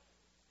 11,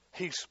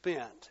 he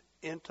spent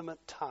intimate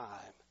time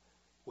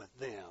with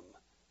them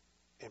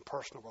in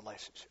personal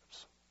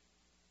relationships.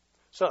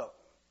 So,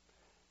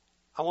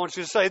 I want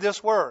you to say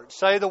this word.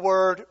 Say the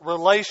word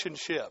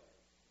relationship.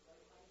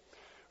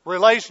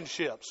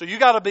 Relationship. So you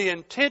got to be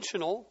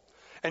intentional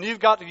and you've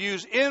got to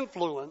use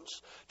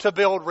influence to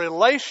build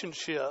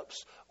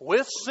relationships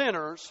with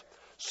sinners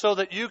so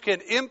that you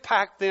can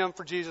impact them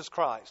for Jesus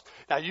Christ.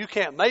 Now, you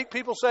can't make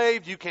people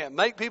saved. You can't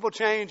make people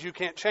change. You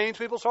can't change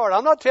people's heart.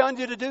 I'm not telling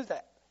you to do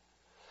that.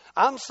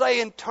 I'm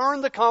saying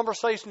turn the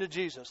conversation to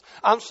Jesus.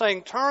 I'm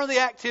saying turn the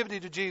activity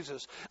to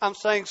Jesus. I'm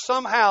saying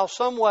somehow,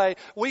 some way,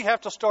 we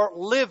have to start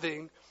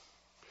living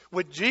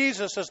with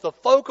Jesus as the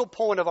focal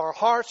point of our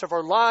hearts, of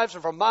our lives,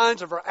 of our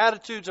minds, of our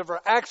attitudes, of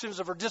our actions,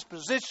 of our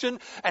disposition.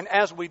 And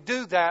as we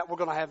do that, we're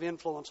going to have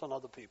influence on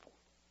other people.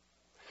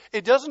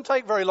 It doesn't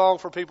take very long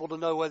for people to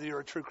know whether you're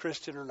a true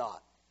Christian or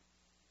not.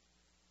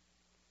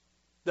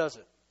 Does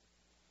it?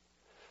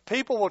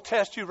 People will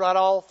test you right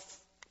off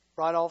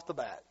the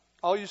bat.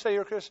 Oh, you say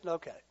you're a Christian?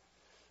 Okay.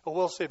 Well,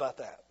 we'll see about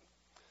that.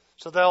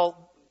 So they'll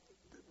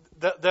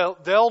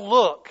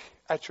look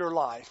at your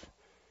life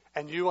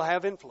and you will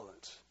have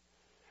influence.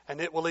 And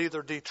it will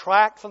either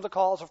detract from the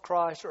cause of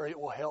Christ or it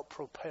will help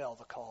propel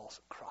the cause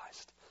of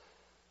Christ.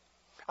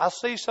 I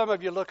see some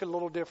of you looking a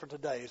little different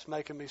today. It's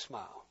making me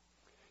smile.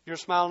 You're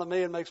smiling at me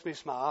and it makes me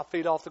smile. I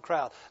feed off the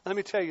crowd. Let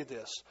me tell you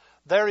this.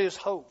 There is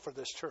hope for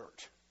this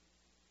church.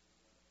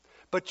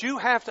 But you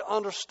have to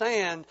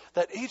understand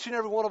that each and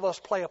every one of us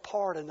play a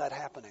part in that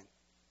happening.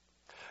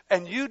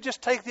 And you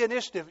just take the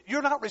initiative.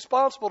 You're not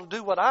responsible to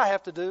do what I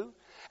have to do.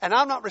 And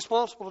I'm not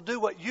responsible to do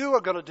what you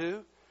are going to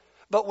do.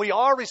 But we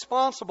are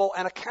responsible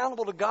and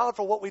accountable to God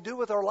for what we do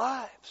with our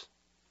lives.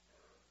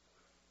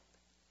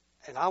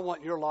 And I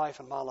want your life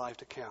and my life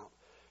to count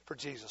for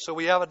Jesus. So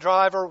we have a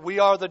driver. We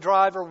are the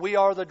driver. We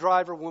are the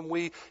driver when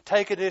we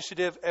take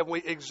initiative and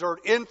we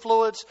exert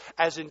influence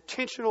as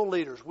intentional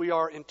leaders. We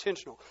are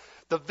intentional.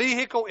 The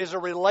vehicle is a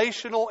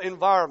relational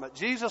environment.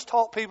 Jesus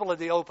taught people in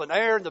the open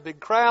air, in the big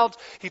crowds.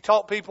 He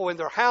taught people in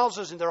their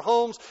houses, in their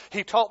homes.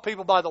 He taught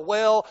people by the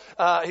well.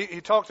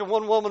 He talked to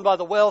one woman by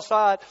the well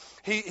side.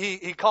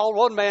 He called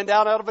one man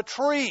down out of a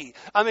tree.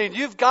 I mean,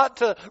 you've got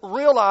to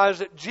realize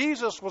that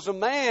Jesus was a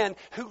man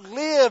who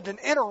lived and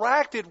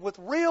interacted with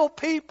real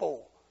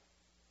people,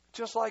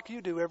 just like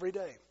you do every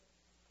day.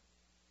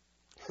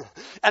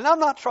 And I'm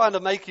not trying to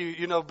make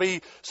you,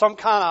 be some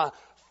kind of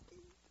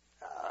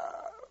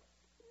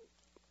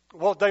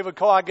what they would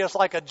call, I guess,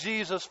 like a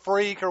Jesus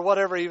freak or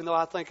whatever, even though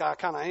I think I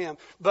kind of am.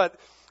 But,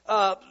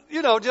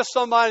 just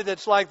somebody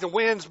that's like the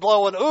wind's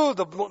blowing,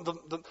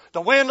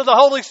 the wind of the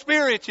Holy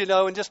Spirit,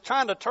 and just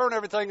trying to turn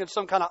everything into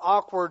some kind of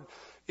awkward,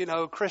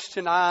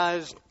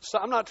 Christianized. So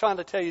I'm not trying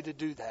to tell you to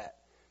do that,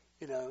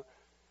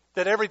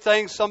 that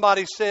everything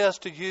somebody says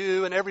to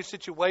you in every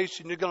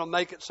situation, you're going to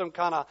make it some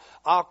kind of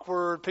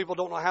awkward, people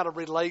don't know how to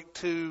relate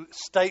to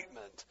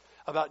statement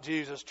about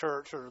Jesus,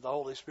 church, or the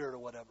Holy Spirit or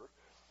whatever.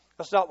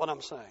 That's not what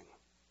I'm saying.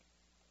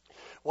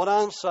 What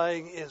I'm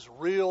saying is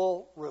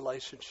real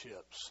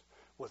relationships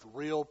with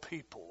real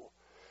people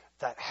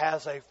that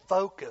has a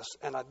focus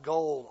and a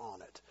goal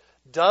on it.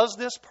 Does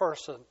this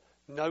person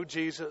know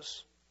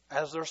Jesus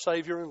as their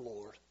Savior and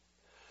Lord?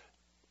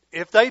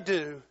 If they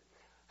do,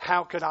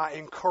 how can I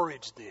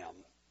encourage them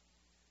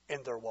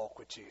in their walk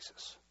with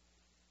Jesus?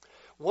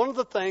 One of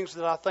the things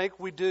that I think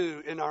we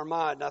do in our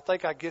mind, and I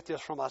think I get this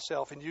from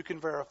myself, and you can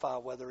verify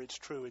whether it's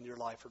true in your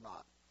life or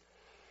not.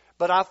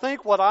 But I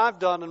think what I've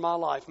done in my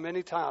life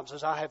many times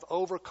is I have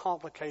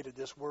overcomplicated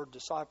this word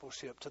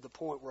discipleship to the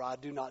point where I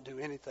do not do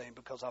anything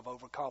because I've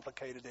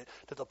overcomplicated it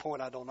to the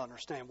point I don't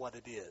understand what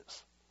it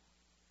is.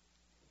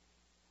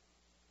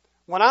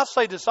 When I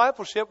say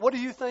discipleship, what do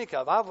you think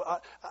of?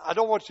 I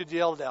don't want you to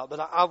yell it out, but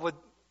I would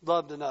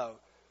love to know.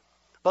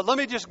 But let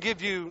me just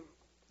give you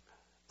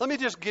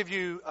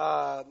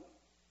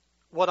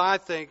what I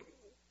think,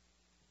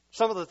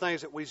 some of the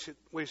things that we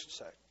should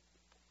say.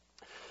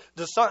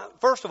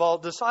 First of all,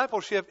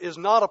 discipleship is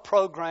not a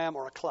program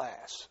or a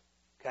class.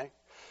 Okay?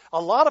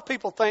 A lot of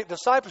people think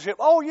discipleship,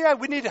 oh yeah,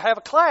 we need to have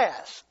a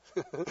class.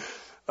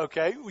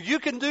 Okay? You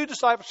can do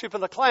discipleship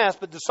in a class,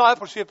 but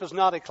discipleship is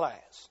not a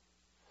class.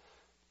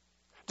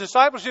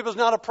 Discipleship is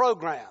not a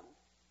program.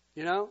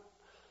 You know?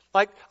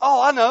 Like, oh,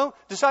 I know,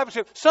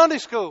 discipleship, Sunday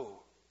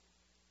school,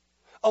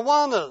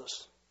 Awanas,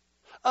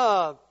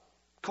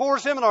 core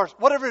seminars,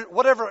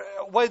 whatever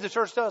way the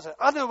church does it.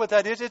 I know what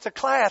that is. It's a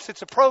class.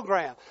 It's a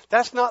program.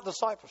 That's not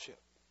discipleship.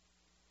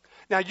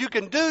 Now, you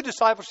can do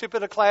discipleship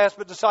in a class,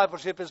 but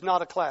discipleship is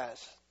not a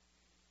class.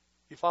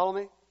 You follow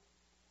me?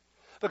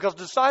 Because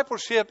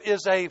discipleship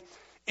is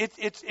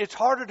it's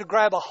harder to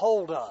grab a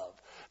hold of.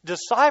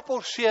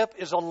 Discipleship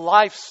is a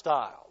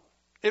lifestyle.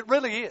 It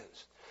really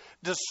is.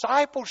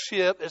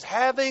 Discipleship is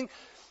having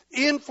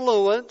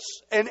influence,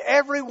 and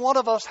every one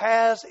of us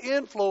has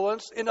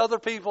influence in other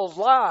people's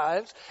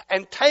lives,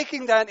 and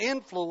taking that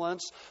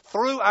influence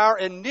through our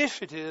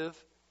initiative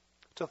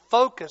to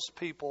focus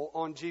people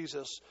on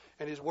Jesus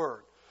and His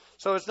Word.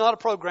 So it's not a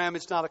program,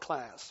 it's not a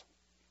class.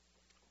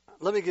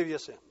 Let me give you a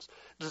sentence.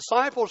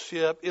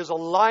 Discipleship is a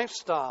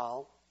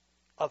lifestyle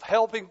of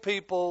helping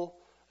people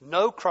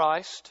know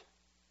Christ.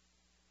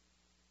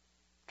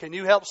 Can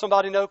you help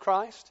somebody know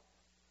Christ?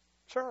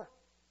 Sure.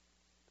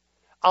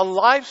 A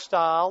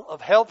lifestyle of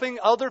helping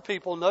other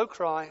people know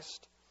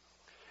Christ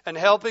and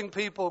helping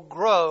people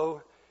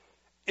grow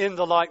in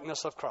the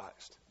likeness of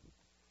Christ.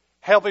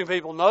 Helping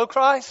people know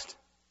Christ.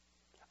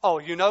 Oh,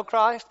 you know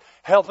Christ?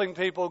 Helping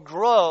people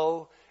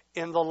grow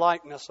in the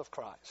likeness of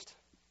Christ.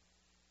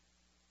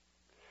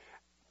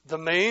 The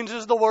means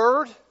is the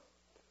Word.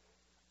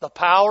 The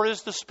power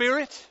is the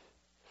Spirit.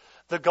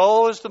 The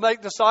goal is to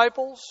make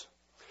disciples.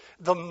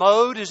 The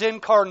mode is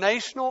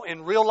incarnational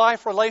in real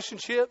life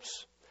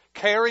relationships.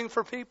 Caring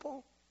for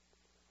people.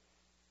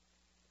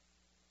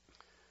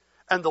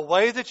 And the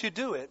way that you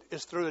do it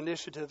is through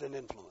initiative and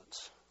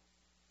influence.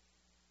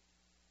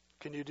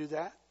 Can you do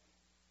that?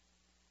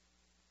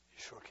 You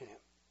sure can.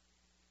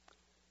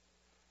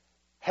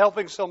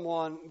 Helping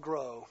someone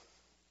grow.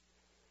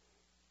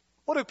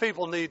 What do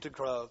people need to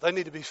grow? They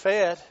need to be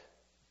fed,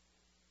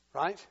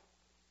 right?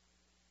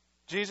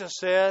 Jesus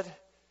said,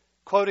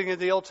 quoting in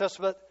the Old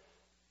Testament,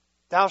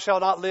 "Thou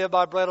shalt not live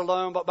by bread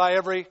alone, but by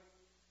every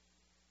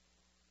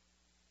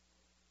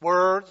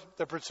word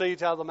that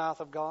proceeds out of the mouth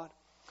of God."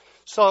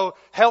 So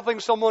helping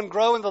someone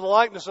grow into the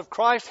likeness of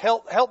Christ,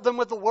 help them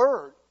with the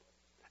Word.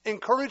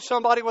 Encourage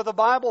somebody with a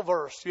Bible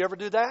verse. You ever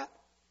do that?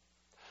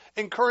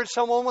 Encourage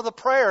someone with a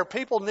prayer.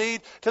 People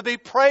need to be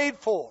prayed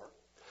for.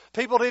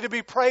 People need to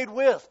be prayed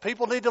with.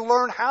 People need to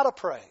learn how to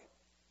pray.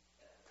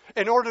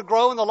 In order to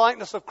grow in the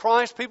likeness of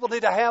Christ, people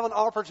need to have an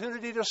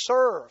opportunity to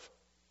serve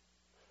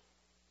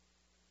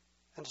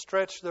and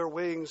stretch their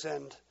wings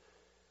and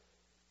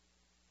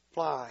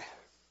fly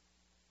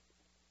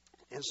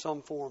in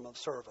some form of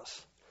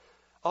service.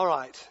 All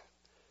right.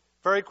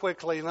 Very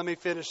quickly, let me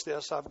finish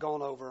this. I've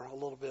gone over a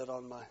little bit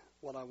on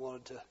what I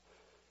wanted to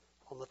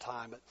on the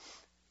time.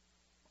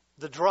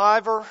 The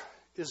driver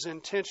is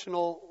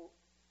intentional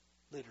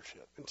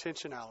leadership,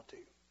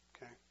 intentionality.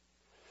 Okay.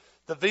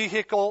 The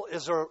vehicle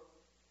is a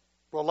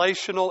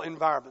relational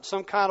environment,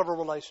 some kind of a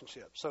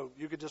relationship. So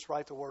you could just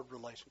write the word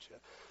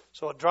relationship.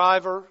 So a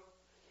driver,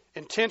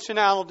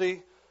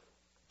 intentionality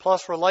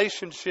plus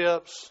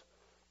relationships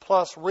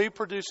plus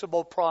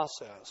reproducible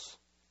process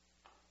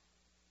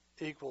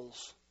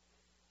equals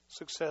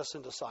success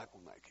in disciple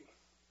making.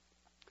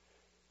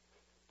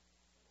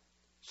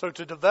 So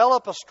to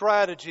develop a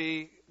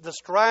strategy, the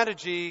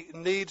strategy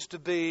needs to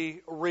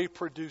be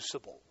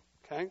reproducible.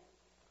 Okay?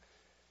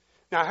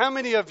 Now, how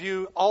many of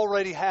you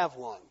already have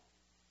one?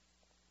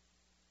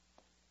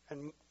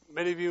 And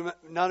many of you,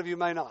 none of you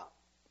may not.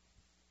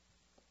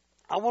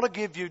 I want to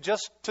give you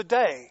just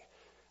today.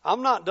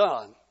 I'm not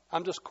done.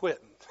 I'm just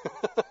quitting.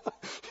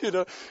 You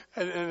know,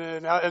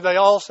 and they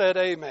all said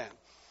amen.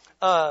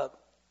 I'm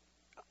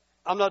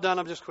not done.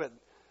 I'm just quitting.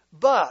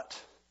 But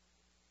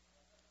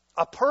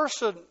a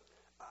person,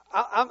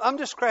 I'm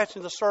just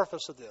scratching the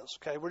surface of this.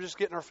 Okay, we're just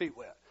getting our feet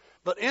wet.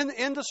 But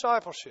in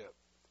discipleship,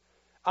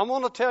 I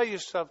want to tell you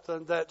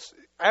something that's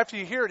after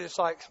you hear it, it's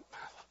like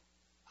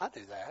I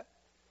do that.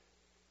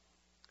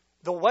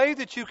 The way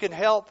that you can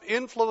help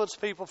influence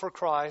people for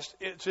Christ,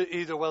 it's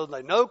either whether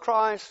they know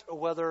Christ or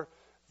whether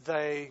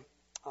they,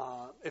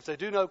 if they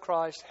do know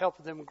Christ,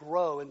 help them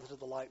grow into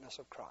the likeness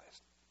of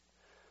Christ.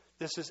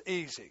 This is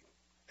easy.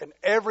 And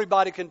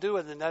everybody can do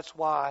it, and that's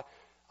why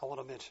I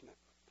want to mention it.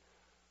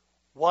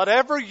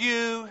 Whatever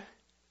you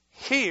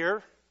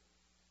hear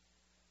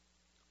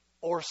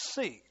or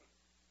see,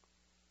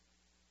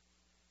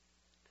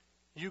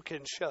 you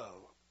can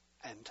show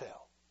and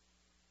tell.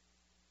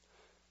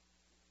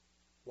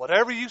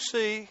 Whatever you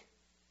see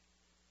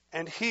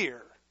and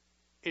hear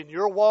in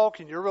your walk,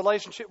 in your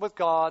relationship with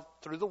God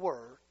through the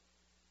Word,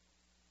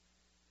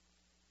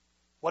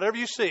 whatever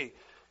you see.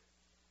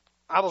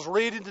 I was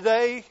reading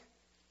today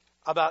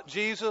about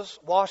Jesus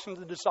washing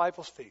the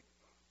disciples' feet.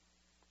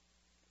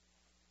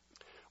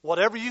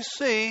 Whatever you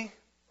see,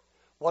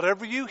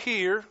 whatever you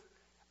hear,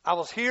 I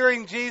was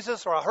hearing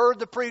Jesus, or I heard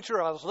the preacher,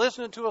 or I was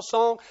listening to a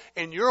song,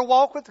 in your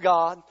walk with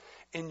God,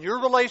 in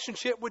your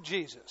relationship with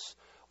Jesus,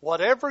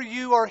 whatever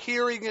you are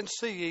hearing and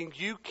seeing,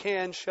 you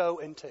can show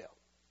and tell.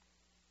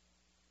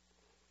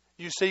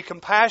 You see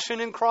compassion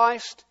in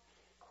Christ,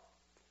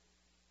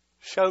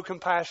 show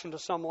compassion to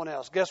someone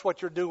else. Guess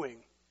what you're doing?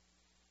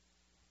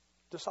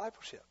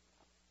 Discipleship.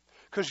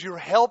 Because you're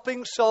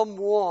helping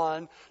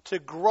someone to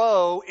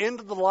grow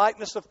into the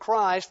likeness of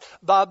Christ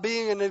by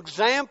being an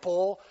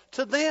example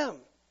to them.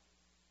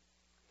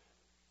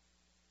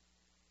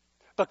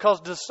 Because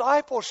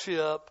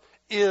discipleship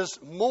is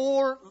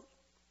more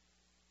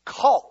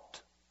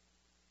caught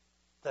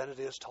than it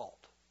is taught.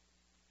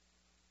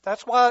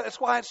 That's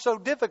why it's so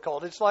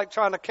difficult. It's like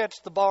trying to catch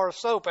the bar of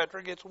soap after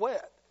it gets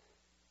wet.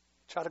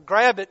 Try to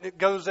grab it and it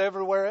goes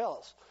everywhere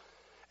else.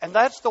 And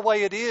that's the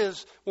way it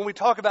is when we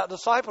talk about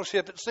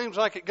discipleship. It seems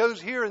like it goes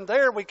here and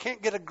there. We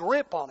can't get a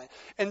grip on it.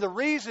 And the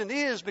reason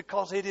is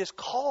because it is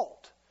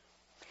caught.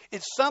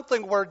 It's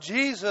something where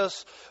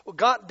Jesus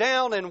got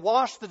down and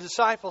washed the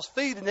disciples'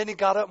 feet, and then he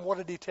got up and what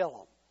did he tell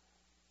them?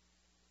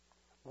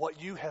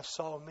 What you have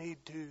saw me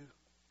do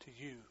to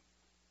you,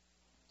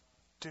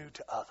 do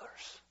to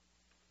others.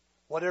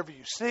 Whatever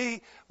you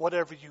see,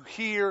 whatever you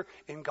hear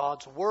in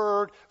God's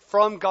Word,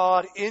 from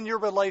God, in your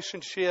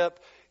relationship,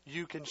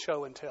 you can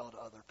show and tell to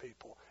other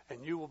people.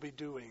 And you will be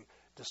doing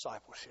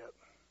discipleship.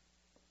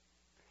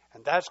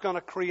 And that's going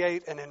to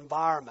create an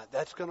environment.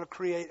 That's going to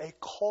create a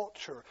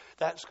culture.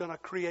 That's going to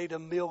create a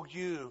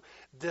milieu.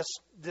 This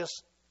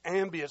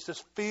ambience,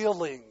 this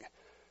feeling,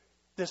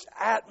 this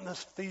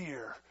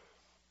atmosphere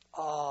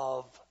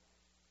of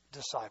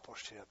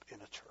discipleship in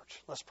a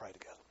church. Let's pray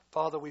together.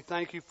 Father, we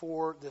thank you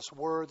for this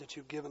word that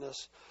you've given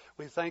us.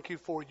 We thank you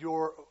for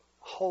your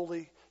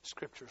holy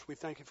scriptures. We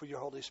thank you for your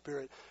Holy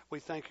Spirit. We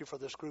thank you for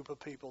this group of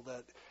people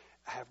that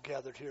have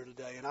gathered here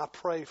today. And I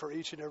pray for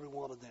each and every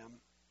one of them.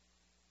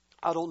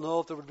 I don't know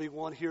if there would be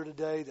one here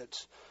today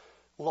that's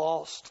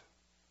lost.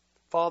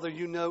 Father,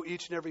 you know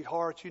each and every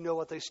heart. You know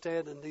what they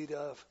stand in need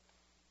of.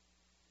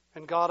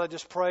 And God, I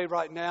just pray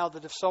right now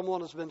that if someone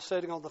has been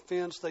sitting on the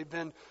fence, they've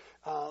been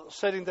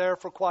sitting there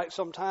for quite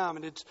some time,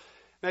 and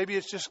maybe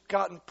it's just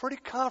gotten pretty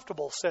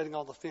comfortable sitting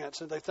on the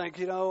fence, and they think,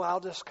 I'll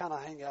just kind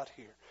of hang out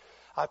here.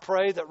 I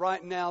pray that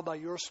right now by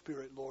your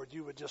Spirit, Lord,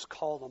 you would just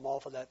call them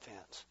off of that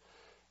fence.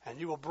 And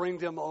you will bring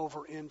them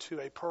over into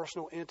a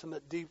personal,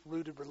 intimate,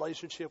 deep-rooted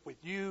relationship with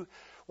you,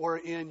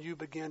 wherein you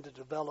begin to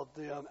develop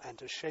them and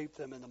to shape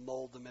them and to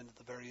mold them into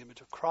the very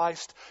image of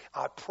Christ.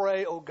 I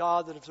pray, oh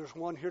God, that if there's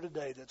one here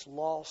today that's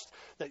lost,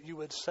 that you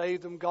would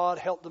save them, God.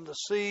 Help them to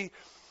see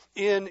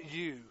in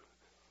you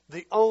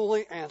the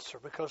only answer,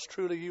 because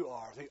truly you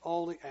are the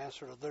only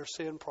answer to their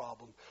sin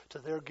problem, to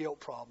their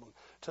guilt problem,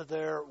 to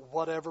their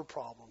whatever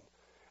problem.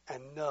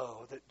 And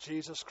know that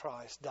Jesus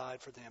Christ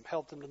died for them.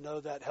 Help them to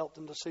know that, help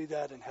them to see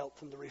that, and help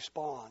them to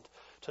respond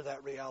to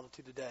that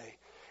reality today.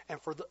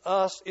 And for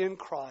us in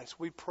Christ,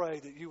 we pray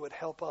that you would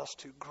help us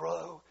to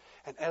grow.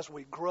 And as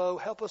we grow,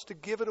 help us to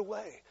give it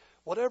away.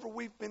 Whatever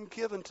we've been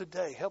given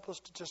today, help us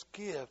to just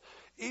give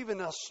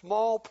even a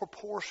small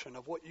proportion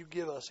of what you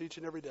give us each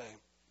and every day.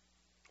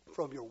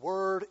 From your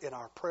word, in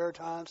our prayer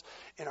times,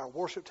 in our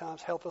worship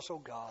times, help us, oh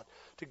God,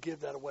 to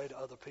give that away to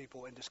other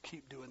people and just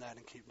keep doing that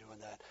and keep doing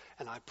that.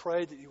 And I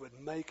pray that you would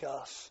make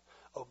us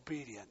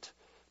obedient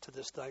to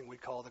this thing we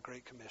call the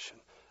Great Commission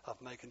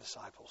of making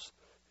disciples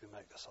who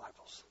make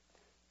disciples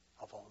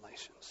of all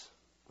nations.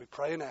 We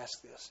pray and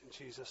ask this in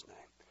Jesus'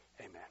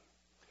 name. Amen.